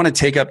 And I don't want to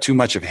take up too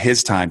much of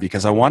his time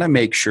because I want to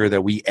make sure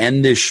that we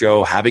end this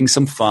show having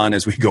some fun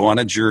as we go on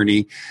a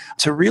journey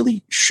to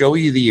really show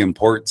you the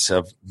importance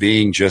of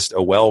being just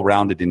a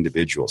well-rounded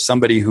individual.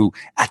 Somebody who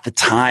at the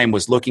time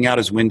was looking out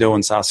his window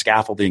and saw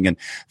scaffolding and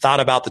thought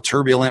about the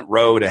turbulent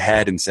road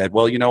ahead and said,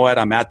 well, you know what?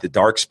 I'm at the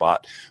dark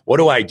spot. What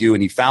do I do?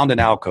 And he found an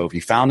alcove. He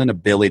found an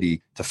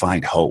ability to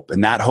find hope.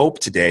 And that hope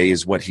today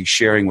is what he's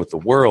sharing with the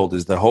world,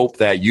 is the hope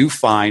that you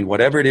find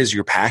whatever it is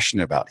you're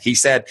passionate about. He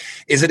said,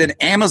 is it an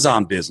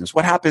Amazon business?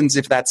 What happens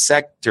if that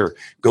sector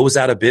goes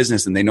out of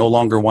business and they no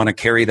longer want to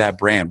carry that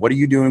brand? What are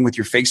you doing with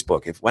your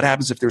Facebook? What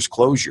happens if there's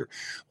closure?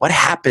 What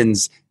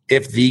happens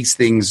if these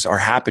things are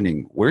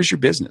happening? Where's your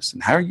business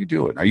and how are you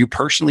doing? Are you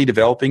personally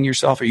developing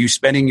yourself? Are you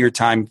spending your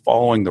time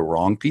following the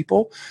wrong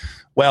people?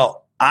 Well,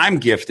 I'm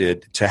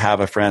gifted to have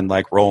a friend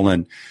like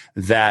Roland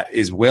that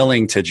is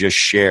willing to just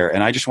share.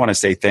 And I just want to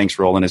say thanks,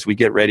 Roland. As we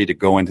get ready to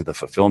go into the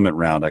fulfillment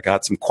round, I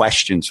got some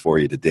questions for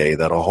you today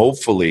that'll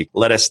hopefully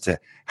let us to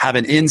have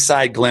an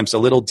inside glimpse a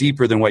little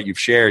deeper than what you've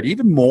shared,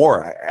 even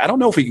more. I don't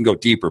know if we can go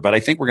deeper, but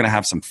I think we're going to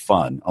have some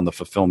fun on the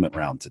fulfillment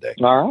round today.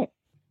 All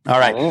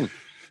right.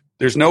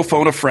 There's no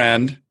phone a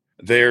friend.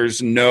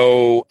 There's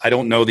no, I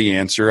don't know the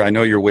answer. I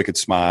know you're wicked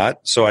smart.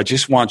 So I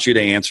just want you to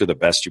answer the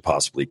best you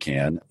possibly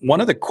can. One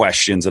of the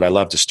questions that I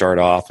love to start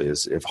off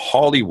is, if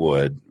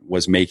Hollywood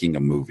was making a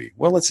movie,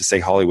 well, let's just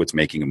say Hollywood's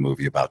making a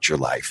movie about your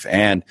life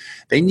and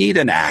they need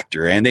an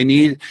actor and they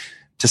need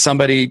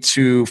somebody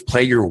to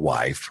play your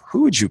wife.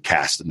 Who would you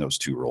cast in those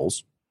two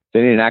roles?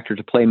 They need an actor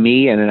to play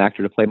me and an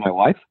actor to play my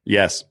wife?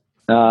 Yes.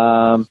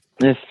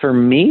 For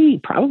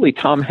me, probably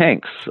Tom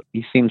Hanks.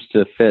 He seems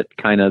to fit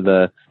kind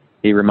of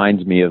he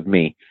reminds me of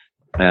me.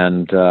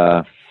 And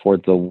for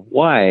the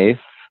wife,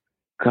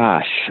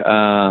 gosh,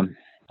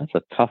 that's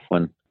a tough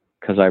one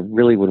because I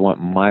really would want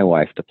my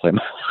wife to play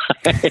my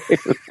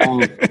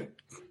wife.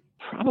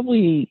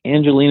 Probably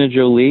Angelina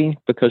Jolie,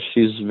 because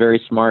she's very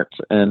smart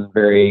and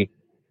very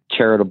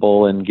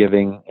charitable and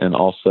giving and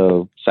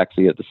also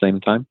sexy at the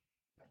same time.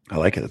 I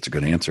like it. That's a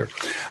good answer.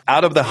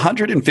 Out of the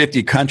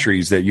 150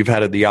 countries that you've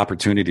had the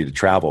opportunity to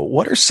travel,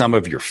 what are some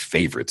of your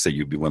favorites that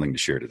you'd be willing to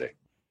share today?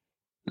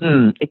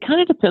 It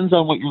kind of depends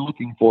on what you're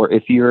looking for.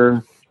 If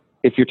you're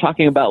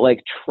talking about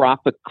like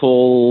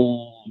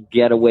tropical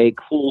getaway,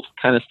 cool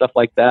kind of stuff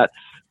like that,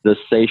 the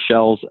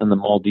Seychelles and the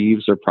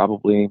Maldives are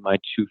probably my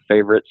two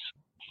favorites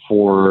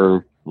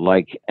for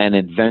like an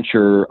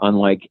adventure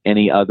unlike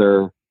any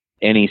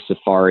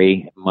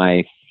safari.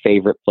 My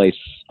favorite place,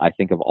 I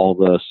think, of all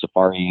the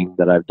safaring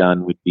that I've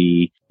done would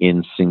be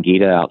in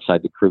Singida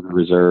outside the Kruger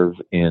Reserve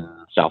in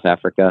South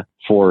Africa.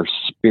 For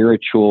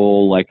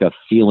spiritual, like a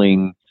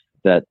feeling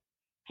that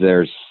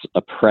there's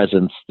a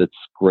presence that's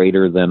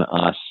greater than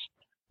us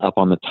up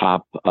on the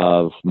top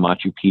of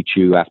Machu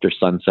Picchu after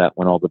sunset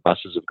when all the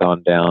buses have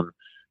gone down.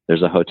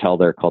 There's a hotel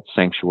there called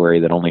Sanctuary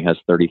that only has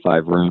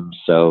 35 rooms.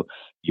 So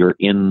you're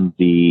in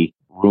the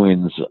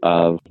ruins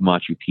of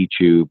Machu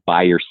Picchu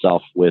by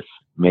yourself with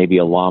maybe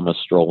a llama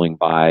strolling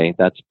by.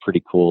 That's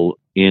pretty cool.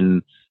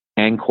 In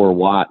Angkor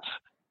Wat,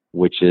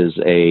 which is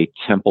a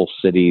temple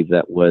city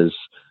that was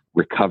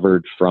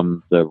recovered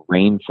from the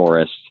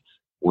rainforest,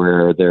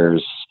 where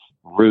there's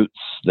roots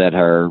that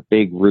are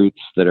big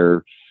roots that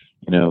are,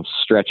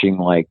 stretching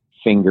like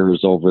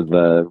fingers over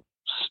the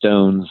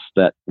stones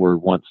that were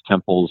once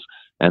temples.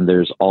 And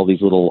there's all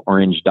these little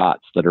orange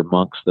dots that are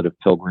monks that have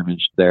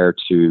pilgrimaged there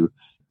to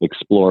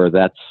explore.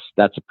 That's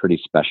a pretty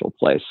special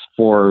place.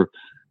 For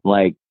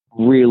like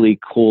really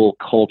cool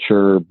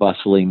culture,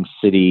 bustling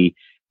city,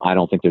 I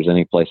don't think there's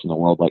any place in the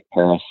world like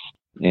Paris.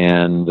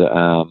 And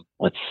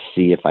let's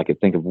see if I could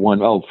think of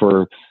one. Oh,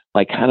 for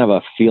like kind of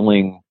a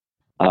feeling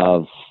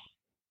of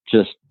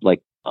just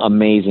like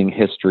amazing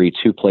history,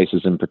 two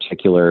places in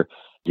particular,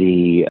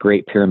 the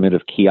Great Pyramid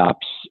of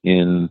Cheops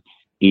in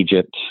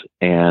Egypt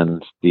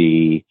and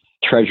the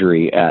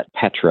treasury at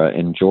Petra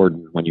in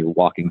Jordan when you're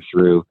walking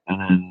through. And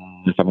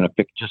then if I'm going to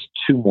pick just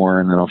two more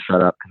and then I'll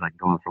shut up because I can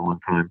go on for a long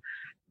time.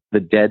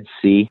 The Dead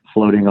Sea,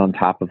 floating on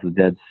top of the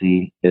Dead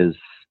Sea is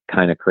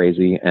kind of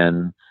crazy.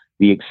 And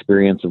the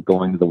experience of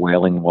going to the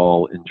Wailing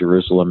Wall in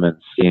Jerusalem and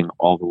seeing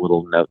all the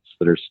little notes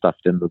that are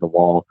stuffed into the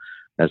wall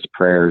as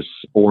prayers,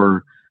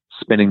 or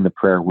spinning the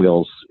prayer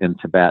wheels in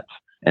Tibet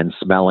and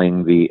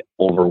smelling the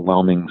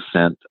overwhelming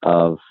scent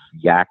of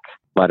yak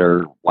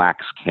butter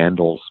wax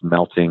candles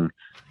melting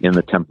in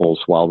the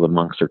temples while the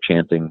monks are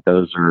chanting.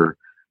 Those are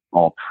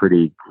all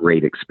pretty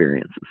great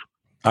experiences.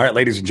 All right,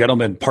 ladies and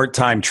gentlemen,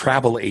 part-time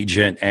travel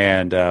agent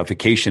and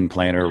vacation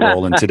planner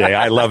Roland today.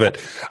 I love it.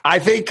 I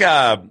think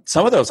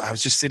some of those, I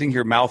was just sitting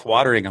here mouth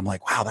watering. I'm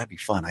like, wow, that'd be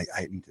fun. I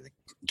need to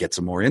get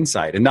some more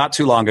insight. And not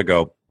too long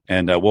ago,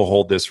 and we'll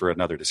hold this for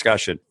another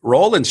discussion,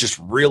 Roland's just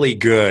really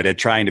good at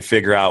trying to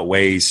figure out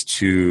ways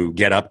to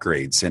get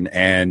upgrades.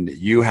 And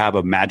you have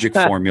a magic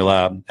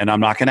formula. And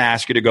I'm not going to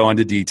ask you to go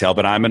into detail,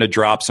 but I'm going to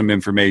drop some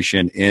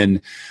information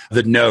in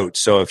the notes.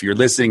 So if you're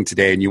listening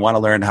today and you want to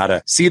learn how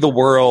to see the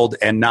world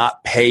and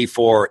not pay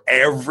for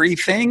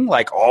everything,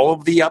 like all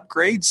of the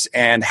upgrades,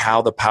 and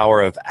how the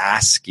power of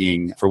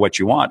asking for what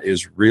you want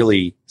is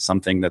really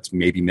something that's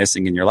maybe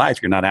missing in your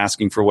life. You're not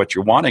asking for what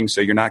you're wanting,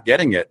 so you're not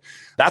getting it.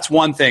 That's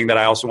one thing that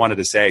I also wanted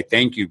to say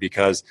thank you,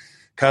 because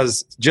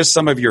just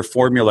some of your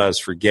formulas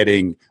for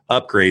getting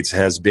upgrades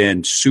has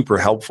been super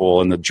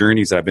helpful in the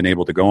journeys that I've been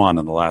able to go on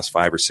in the last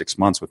 5 or 6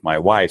 months with my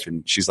wife.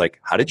 And she's like,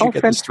 how did you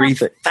get fantastic.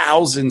 this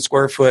 3,000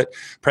 square foot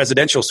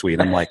presidential suite?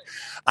 I'm like,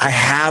 I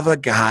have a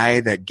guy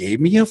that gave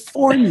me a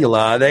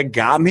formula that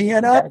got me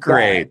an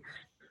upgrade.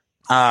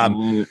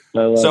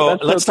 So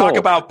let's talk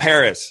about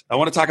Paris. I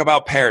want to talk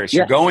about Paris.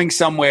 You're going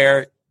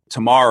somewhere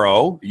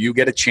tomorrow. You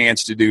get a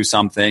chance to do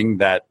something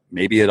that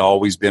maybe had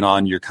always been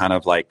on your kind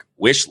of like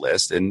wish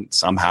list, and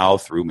somehow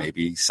through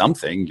maybe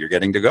something you're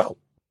getting to go.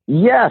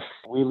 Yes,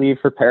 we leave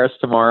for Paris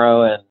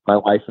tomorrow, and my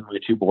wife and my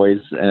 2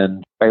 boys.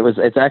 And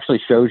it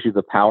actually shows you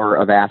the power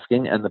of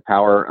asking and the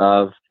power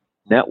of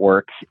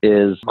network.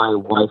 Is my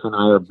wife and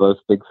I are both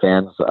big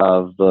fans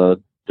of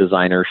the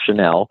designer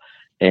Chanel,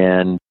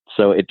 and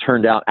so it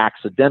turned out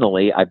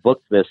accidentally, I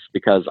booked this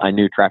because I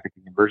knew Traffic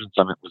and Conversion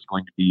Summit was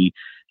going to be,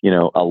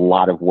 a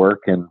lot of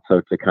work. And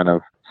so to kind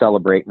of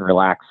celebrate and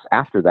relax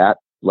after that,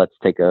 let's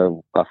take a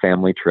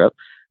family trip.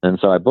 And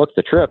so I booked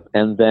the trip,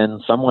 and then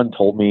someone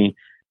told me,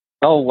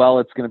 oh, well,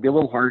 it's going to be a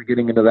little hard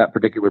getting into that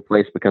particular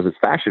place because it's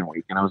Fashion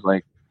Week. And I was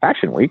like,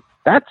 Fashion Week?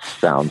 That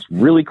sounds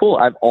really cool.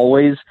 I've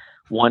always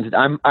wanted,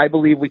 I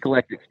believe we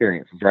collect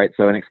experiences, right?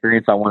 So an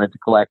experience I wanted to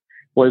collect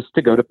was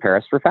to go to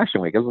Paris for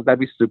Fashion Week. I was like, that'd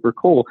be super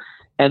cool.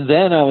 And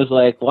then I was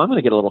like, well, I'm going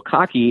to get a little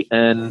cocky,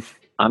 and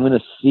I'm going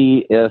to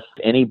see if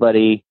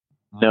anybody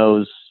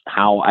knows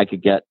how I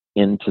could get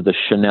into the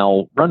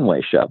Chanel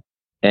runway show.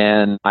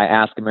 And I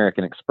asked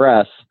American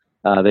Express.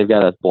 They've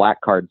got a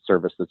black card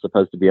service that's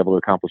supposed to be able to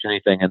accomplish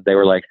anything. And they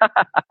were like,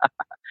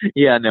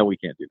 yeah, no, we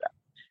can't do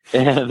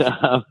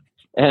that.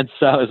 And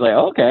so I was like,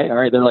 okay, all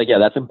right. They're like, yeah,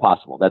 that's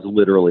impossible. That's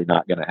literally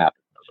not going to happen.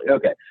 I was like,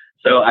 okay.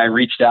 So I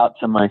reached out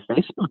to my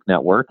Facebook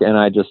network, and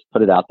I just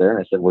put it out there, and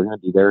I said, we're going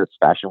to be there. It's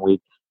Fashion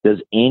Week. Does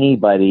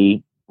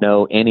anybody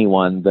know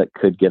anyone that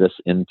could get us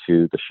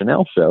into the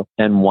Chanel show?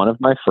 And one of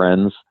my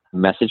friends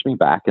messaged me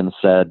back and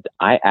said,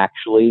 I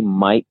actually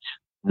might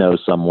know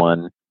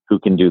someone who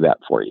can do that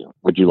for you.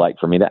 Would you like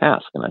for me to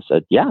ask? And I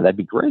said, yeah, that'd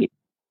be great.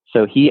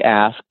 So he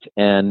asked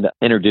and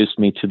introduced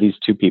me to these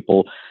 2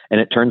 people.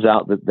 And it turns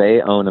out that they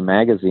own a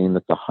magazine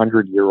that's a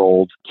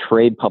 100-year-old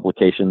trade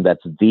publication.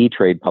 That's the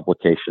trade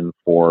publication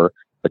for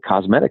the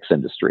cosmetics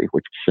industry,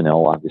 which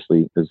Chanel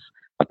obviously is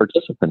a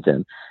participant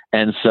in.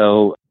 And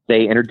so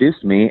they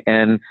introduced me,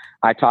 and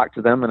I talked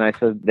to them, and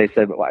they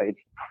said, well, it's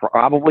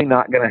probably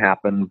not going to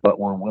happen, but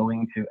we're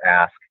willing to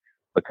ask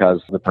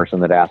because the person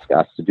that asked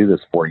us to do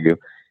this for you.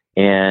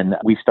 And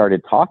we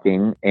started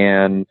talking,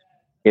 and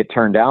it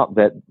turned out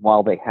that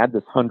while they had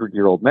this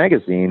 100-year-old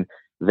magazine,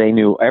 they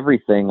knew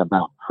everything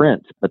about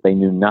print, but they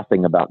knew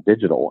nothing about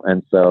digital.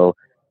 And so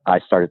I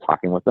started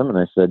talking with them, and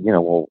I said,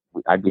 well,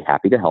 I'd be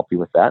happy to help you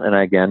with that. And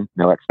again,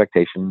 no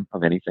expectation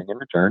of anything in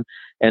return.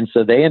 And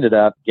so they ended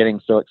up getting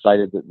so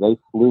excited that they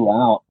flew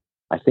out.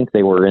 I think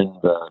they were in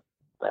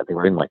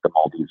like the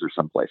Maldives or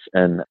someplace,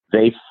 and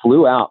they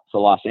flew out to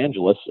Los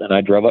Angeles, and I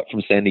drove up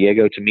from San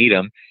Diego to meet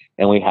them.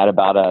 And we had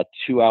about a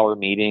 2-hour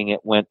meeting. It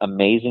went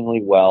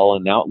amazingly well.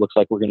 And now it looks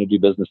like we're going to do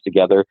business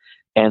together.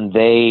 And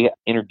they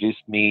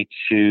introduced me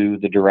to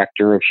the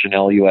director of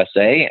Chanel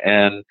USA,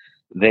 and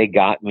they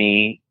got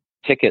me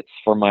tickets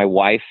for my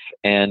wife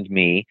and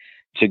me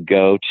to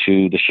go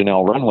to the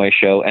Chanel runway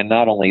show. And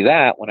not only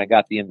that, when I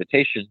got the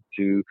invitation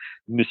to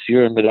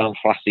Monsieur and Madame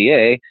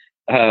Fassier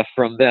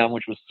from them,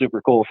 which was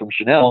super cool from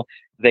Chanel,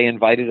 they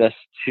invited us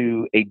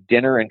to a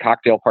dinner and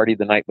cocktail party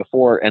the night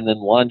before, and then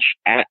lunch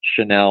at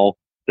Chanel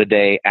the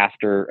day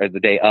after, or the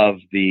day of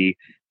the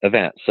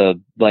event. So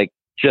like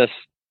just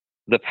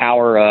the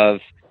power of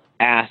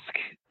ask,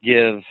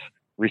 give,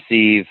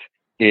 receive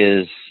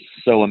is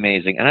so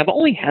amazing. And I've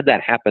only had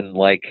that happen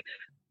like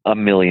a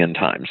million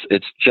times.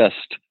 It's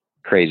just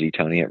crazy,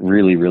 Tony. It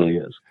really, really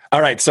is.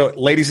 All right. So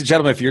ladies and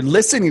gentlemen, if you're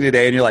listening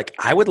today and you're like,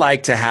 I would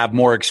like to have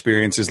more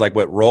experiences like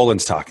what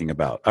Roland's talking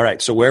about. All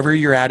right. So wherever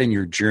you're at in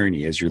your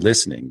journey, as you're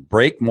listening,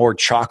 break more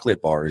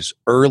chocolate bars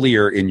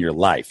earlier in your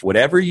life.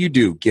 Whatever you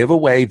do, give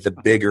away the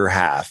bigger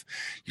half.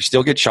 You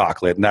still get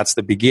chocolate. And that's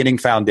the beginning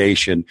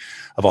foundation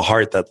of a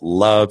heart that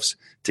loves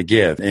to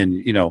give.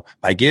 And,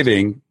 by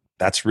giving,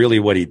 that's really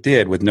what he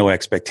did with no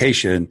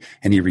expectation.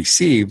 And he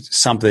received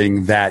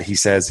something that he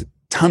says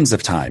tons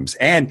of times.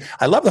 And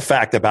I love the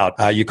fact about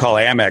you call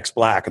Amex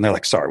Black and they're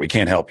like, sorry, we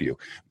can't help you.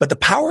 But the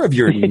power of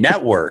your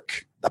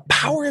network the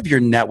power of your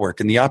network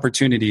and the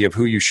opportunity of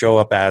who you show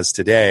up as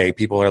today,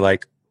 people are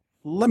like,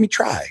 let me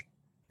try,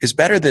 is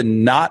better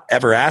than not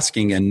ever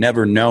asking and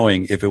never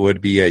knowing if it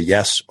would be a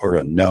yes or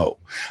a no.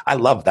 I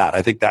love that.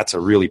 I think that's a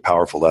really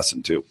powerful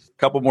lesson too. A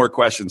couple more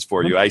questions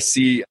for you. I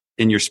see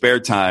in your spare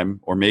time,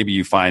 or maybe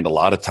you find a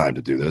lot of time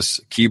to do this,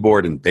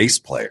 keyboard and bass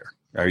player.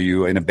 Are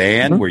you in a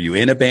band? Were you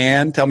in a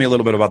band? Tell me a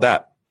little bit about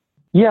that.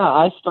 Yeah,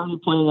 I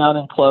started playing out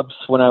in clubs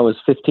when I was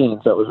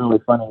 15, so it was really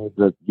funny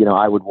that,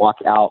 I would walk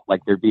out,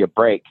 like there'd be a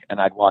break,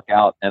 and I'd walk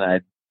out and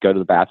I'd go to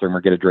the bathroom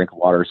or get a drink of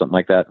water or something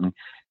like that, and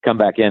come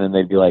back in, and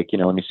they'd be like,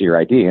 let me see your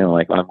ID, and I'm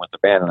like, I'm with the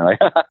band, and I'm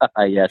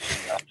like, yes.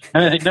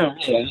 And I'm like, no,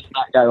 it's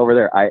that guy over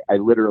there. I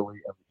literally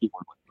am the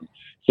keyboard player.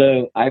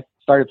 So I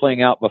started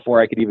playing out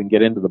before I could even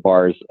get into the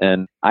bars,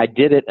 and I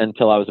did it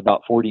until I was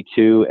about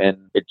 42,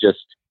 and it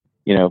just,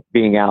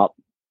 being out,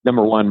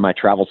 number one, my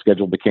travel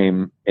schedule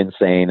became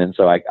insane. And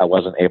so I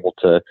wasn't able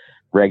to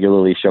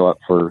regularly show up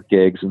for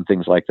gigs and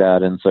things like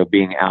that. And so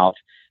being out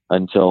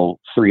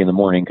until 3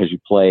 a.m, because you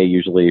play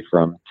usually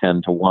from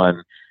 10 to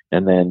 1,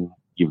 and then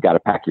you've got to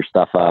pack your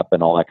stuff up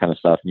and all that kind of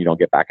stuff, and you don't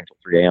get back until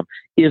 3 a.m.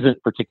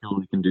 isn't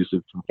particularly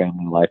conducive to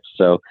family life.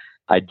 So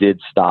I did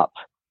stop,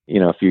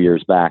 a few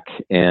years back,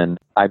 and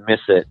I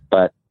miss it,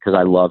 but because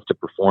I love to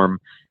perform,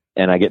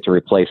 and I get to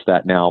replace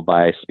that now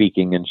by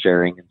speaking and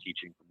sharing and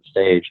teaching from the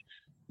stage.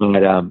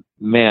 But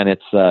man, it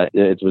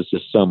was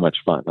just so much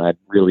fun. I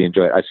really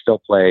enjoy it. I still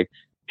play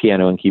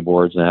piano and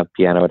keyboards, and I have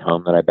piano at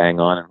home that I bang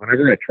on. And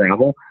whenever I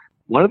travel,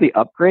 one of the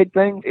upgrade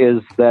things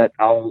is that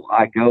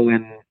I go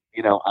in,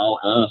 I'll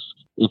ask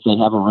if they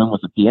have a room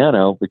with a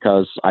piano,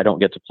 because I don't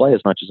get to play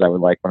as much as I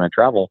would like when I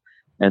travel.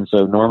 And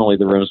so normally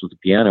the rooms with the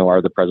piano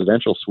are the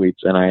presidential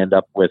suites, and I end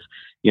up with,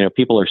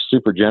 people are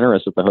super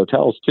generous at the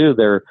hotels too.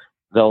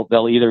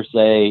 They'll either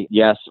say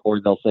yes,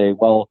 or they'll say,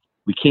 well,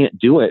 we can't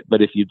do it,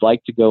 but if you'd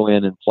like to go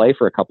in and play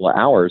for a couple of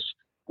hours,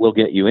 we'll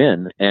get you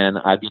in. And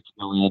I get to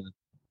go in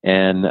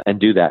and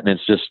do that. And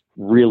it's just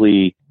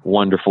really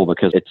wonderful,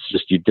 because it's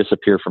just, you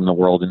disappear from the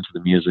world into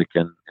the music,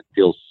 and it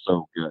feels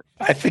so good.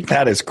 I think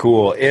that is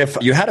cool. If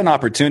you had an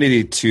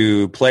opportunity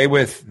to play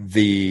with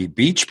the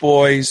Beach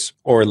Boys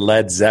or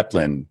Led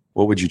Zeppelin,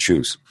 what would you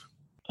choose?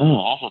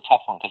 Oh, that's a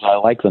tough one, because I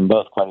like them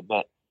both quite a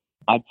bit.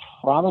 I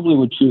probably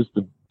would choose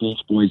the Beach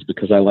Boys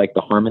because I like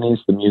the harmonies.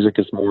 The music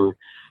is more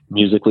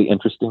musically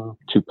interesting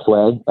to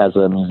play as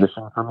a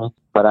musician for me.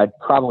 But I'd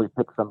probably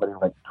pick somebody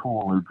like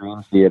Tool or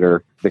Dream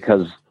Theater,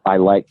 because I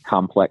like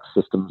complex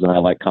systems and I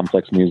like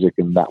complex music,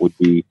 and that would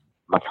be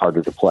much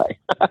harder to play.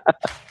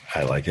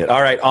 I like it.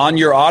 All right. On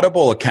your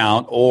Audible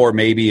account, or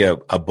maybe a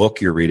book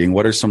you're reading,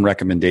 what are some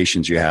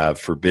recommendations you have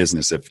for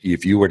business?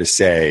 If you were to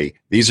say,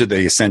 these are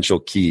the essential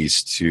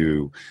keys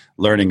to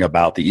learning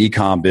about the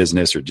e-com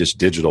business or just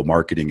digital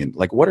marketing, and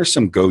what are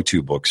some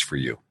go-to books for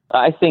you?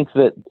 I think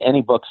that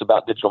any books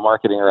about digital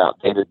marketing are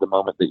outdated the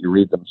moment that you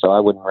read them. So I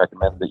wouldn't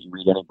recommend that you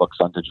read any books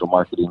on digital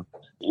marketing,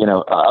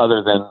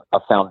 other than a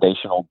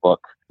foundational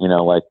book,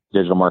 like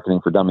Digital Marketing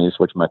for Dummies,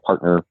 which my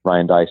partner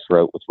Ryan Dice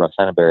wrote with Russ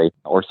Henneberry,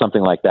 or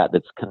something like that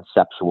that's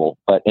conceptual.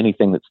 But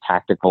anything that's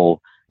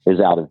tactical is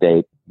out of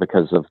date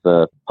because of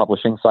the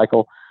publishing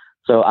cycle.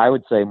 So I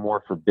would say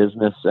more for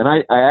business. And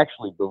I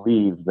actually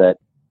believe that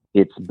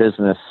it's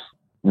business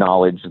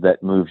knowledge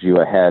that moves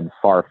you ahead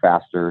far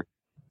faster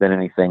than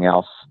anything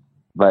else.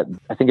 But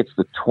I think it's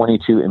the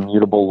 22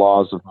 Immutable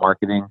Laws of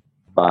Marketing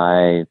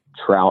by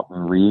Trout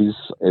and Rees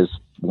is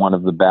one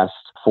of the best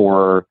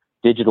for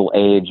digital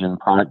age and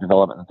product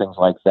development and things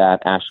like that.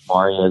 Ash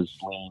Maria's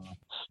Lean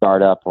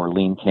Startup or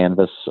Lean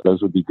Canvas,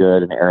 those would be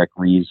good. And Eric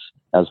Rees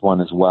has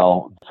one as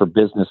well. For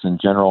business in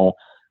general,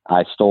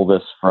 I stole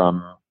this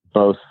from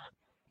both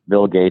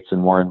Bill Gates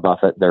and Warren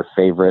Buffett, their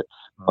favorites,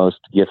 most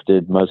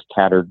gifted, most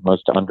tattered,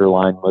 most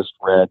underlined, most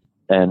read.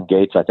 And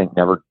Gates, I think,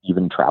 never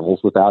even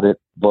travels without it.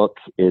 Book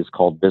is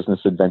called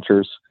Business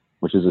Adventures,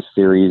 which is a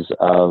series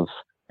of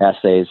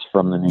essays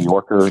from the New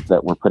Yorker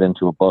that were put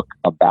into a book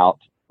about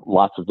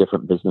lots of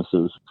different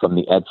businesses, from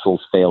the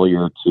Edsel's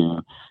failure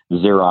to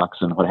Xerox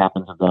and what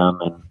happened to them,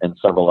 and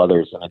several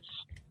others. And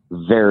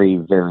it's very,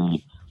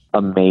 very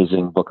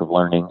amazing book of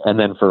learning. And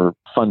then for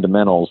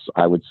fundamentals,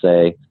 I would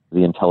say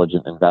The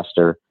Intelligent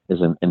Investor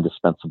is an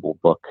indispensable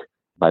book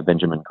by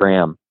Benjamin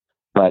Graham.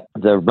 But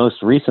the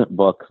most recent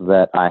book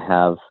that I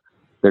have,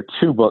 there are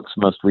two books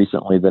most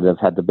recently that have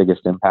had the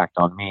biggest impact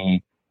on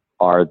me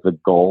are The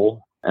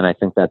Goal, and I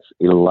think that's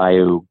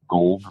Eliyahu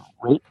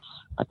Goldratt,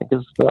 I think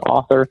is the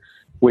author,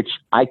 which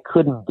I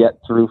couldn't get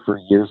through for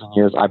years and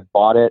years. I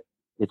bought it.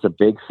 It's a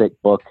big,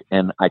 thick book,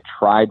 and I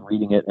tried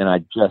reading it, and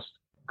I just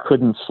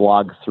couldn't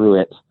slog through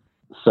it.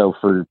 So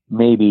for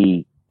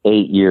maybe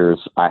 8 years,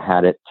 I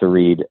had it to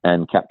read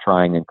and kept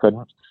trying and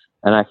couldn't.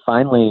 And I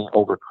finally,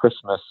 over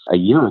Christmas a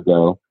year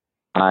ago,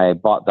 I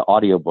bought the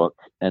audiobook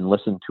and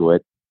listened to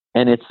it,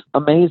 and it's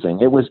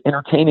amazing. It was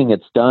entertaining.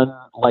 It's done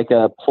like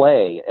a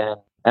play, and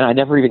I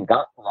never even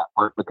got to that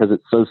part because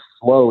it's so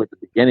slow at the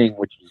beginning,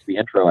 which is the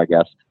intro, I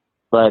guess.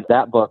 But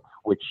that book,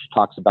 which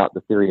talks about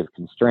the theory of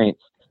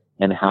constraints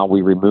and how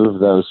we remove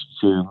those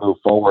to move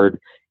forward,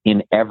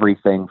 in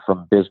everything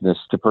from business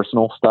to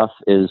personal stuff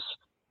is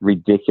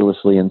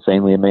ridiculously,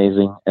 insanely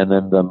amazing. And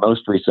then the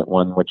most recent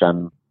one, which I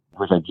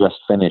just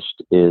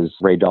finished, is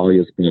Ray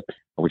Dalio's book,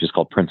 which is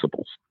called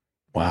Principles.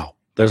 Wow.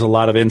 There's a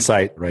lot of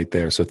insight right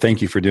there. So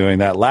thank you for doing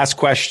that. Last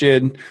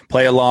question,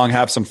 play along,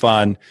 have some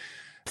fun.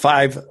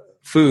 5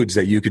 foods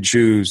that you could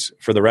choose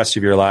for the rest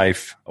of your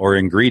life, or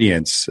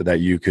ingredients that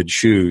you could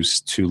choose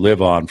to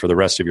live on for the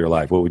rest of your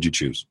life. What would you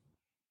choose?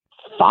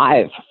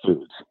 5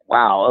 foods.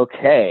 Wow.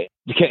 Okay.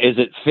 Is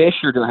it fish,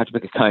 or do I have to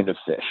pick a kind of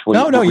fish?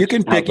 No, you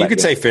can pick. You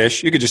could say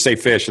fish. You could just say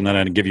fish, and then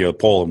I'd give you a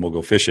poll, and we'll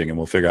go fishing, and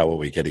we'll figure out what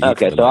we can eat.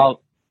 Okay, so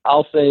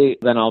I'll say,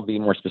 then I'll be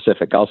more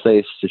specific. I'll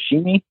say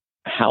sashimi,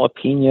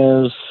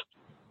 jalapenos.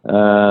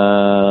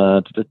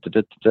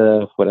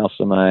 What else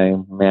am I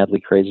madly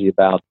crazy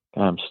about?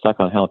 I'm stuck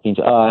on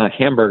jalapenos.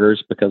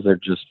 Hamburgers, because they're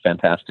just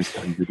fantastic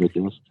and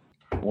ridiculous.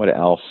 What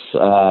else?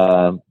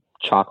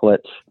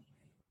 Chocolate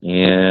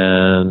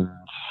and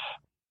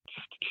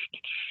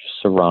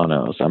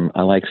Serranos.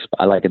 I like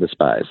the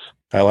spice.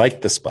 I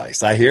like the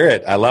spice. I hear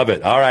it. I love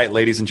it. All right,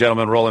 ladies and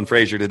gentlemen, Roland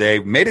Frasier today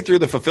made it through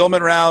the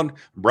fulfillment round,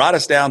 brought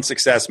us down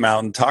Success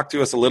Mountain, talked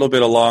to us a little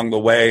bit along the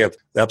way of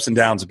the ups and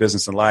downs of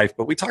business and life,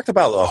 but we talked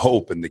about the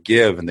hope and the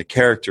give and the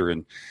character.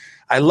 And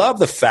I love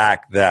the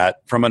fact that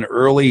from an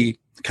early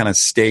kind of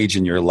stage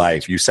in your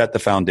life, you set the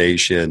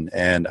foundation,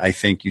 and I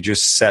think you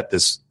just set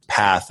this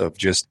path of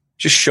just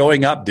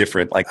showing up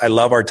different. Like, I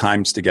love our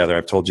times together.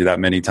 I've told you that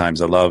many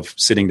times. I love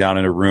sitting down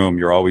in a room.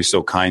 You're always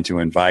so kind to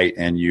invite,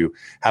 and you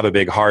have a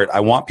big heart. I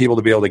want people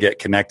to be able to get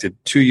connected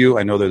to you.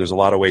 I know that there's a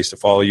lot of ways to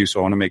follow you, so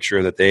I want to make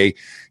sure that they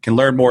can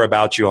learn more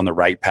about you on the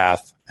right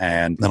path,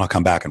 and then I'll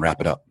come back and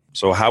wrap it up.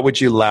 So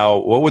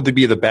what would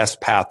be the best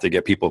path to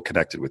get people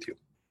connected with you?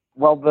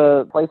 Well,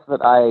 the place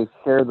that I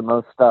share the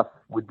most stuff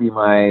would be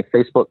my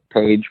Facebook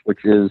page,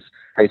 which is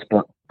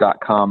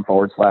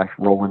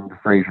facebook.com/Roland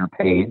Frasier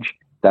page.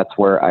 That's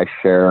where I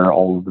share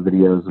all of the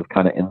videos of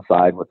kind of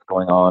inside what's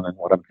going on and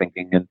what I'm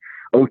thinking, and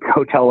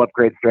hotel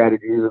upgrade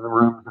strategies and the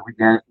rooms that we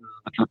get and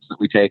the trips that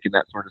we take and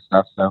that sort of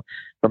stuff. So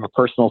from a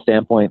personal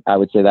standpoint, I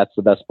would say that's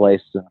the best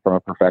place. And from a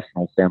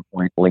professional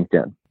standpoint,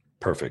 LinkedIn.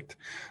 Perfect.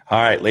 All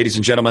right, ladies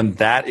and gentlemen,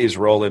 that is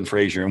Roland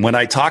Frasier. And when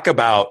I talk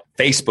about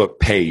Facebook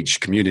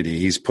page community,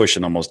 he's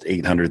pushing almost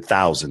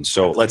 800,000.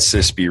 So let's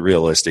just be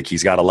realistic.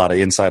 He's got a lot of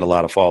insight, a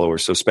lot of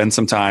followers. So spend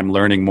some time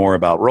learning more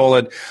about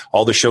Roland.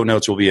 All the show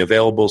notes will be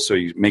available. So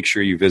you make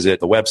sure you visit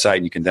the website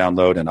and you can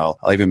download. And I'll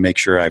even make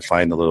sure I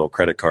find the little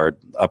credit card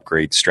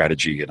upgrade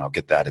strategy, and I'll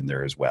get that in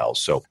there as well.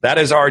 So that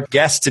is our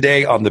guest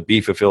today on the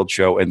Be Fulfilled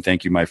Show. And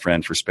thank you, my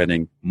friend, for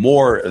spending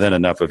more than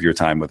enough of your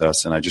time with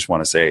us. And I just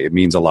want to say it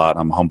means a lot.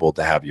 I'm humbled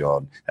to have you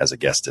on as a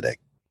guest today.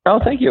 Oh,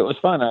 thank you. It was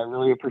fun. I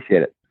really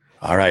appreciate it.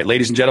 All right,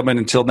 ladies and gentlemen,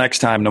 until next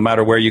time, no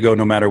matter where you go,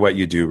 no matter what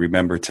you do,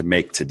 remember to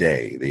make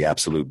today the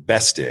absolute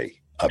best day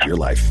of your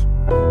life.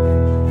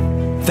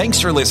 Thanks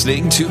for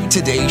listening to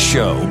today's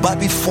show. But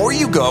before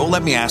you go,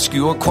 let me ask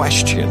you a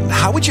question.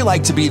 How would you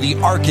like to be the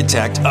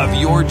architect of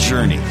your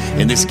journey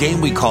in this game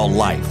we call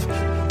life?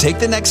 Take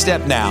the next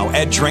step now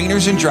at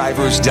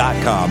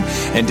trainersandDrivers.com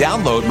and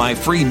download my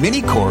free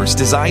mini course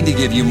designed to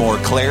give you more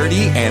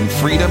clarity and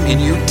freedom in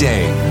your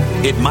day.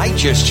 It might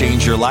just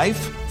change your life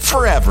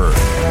forever.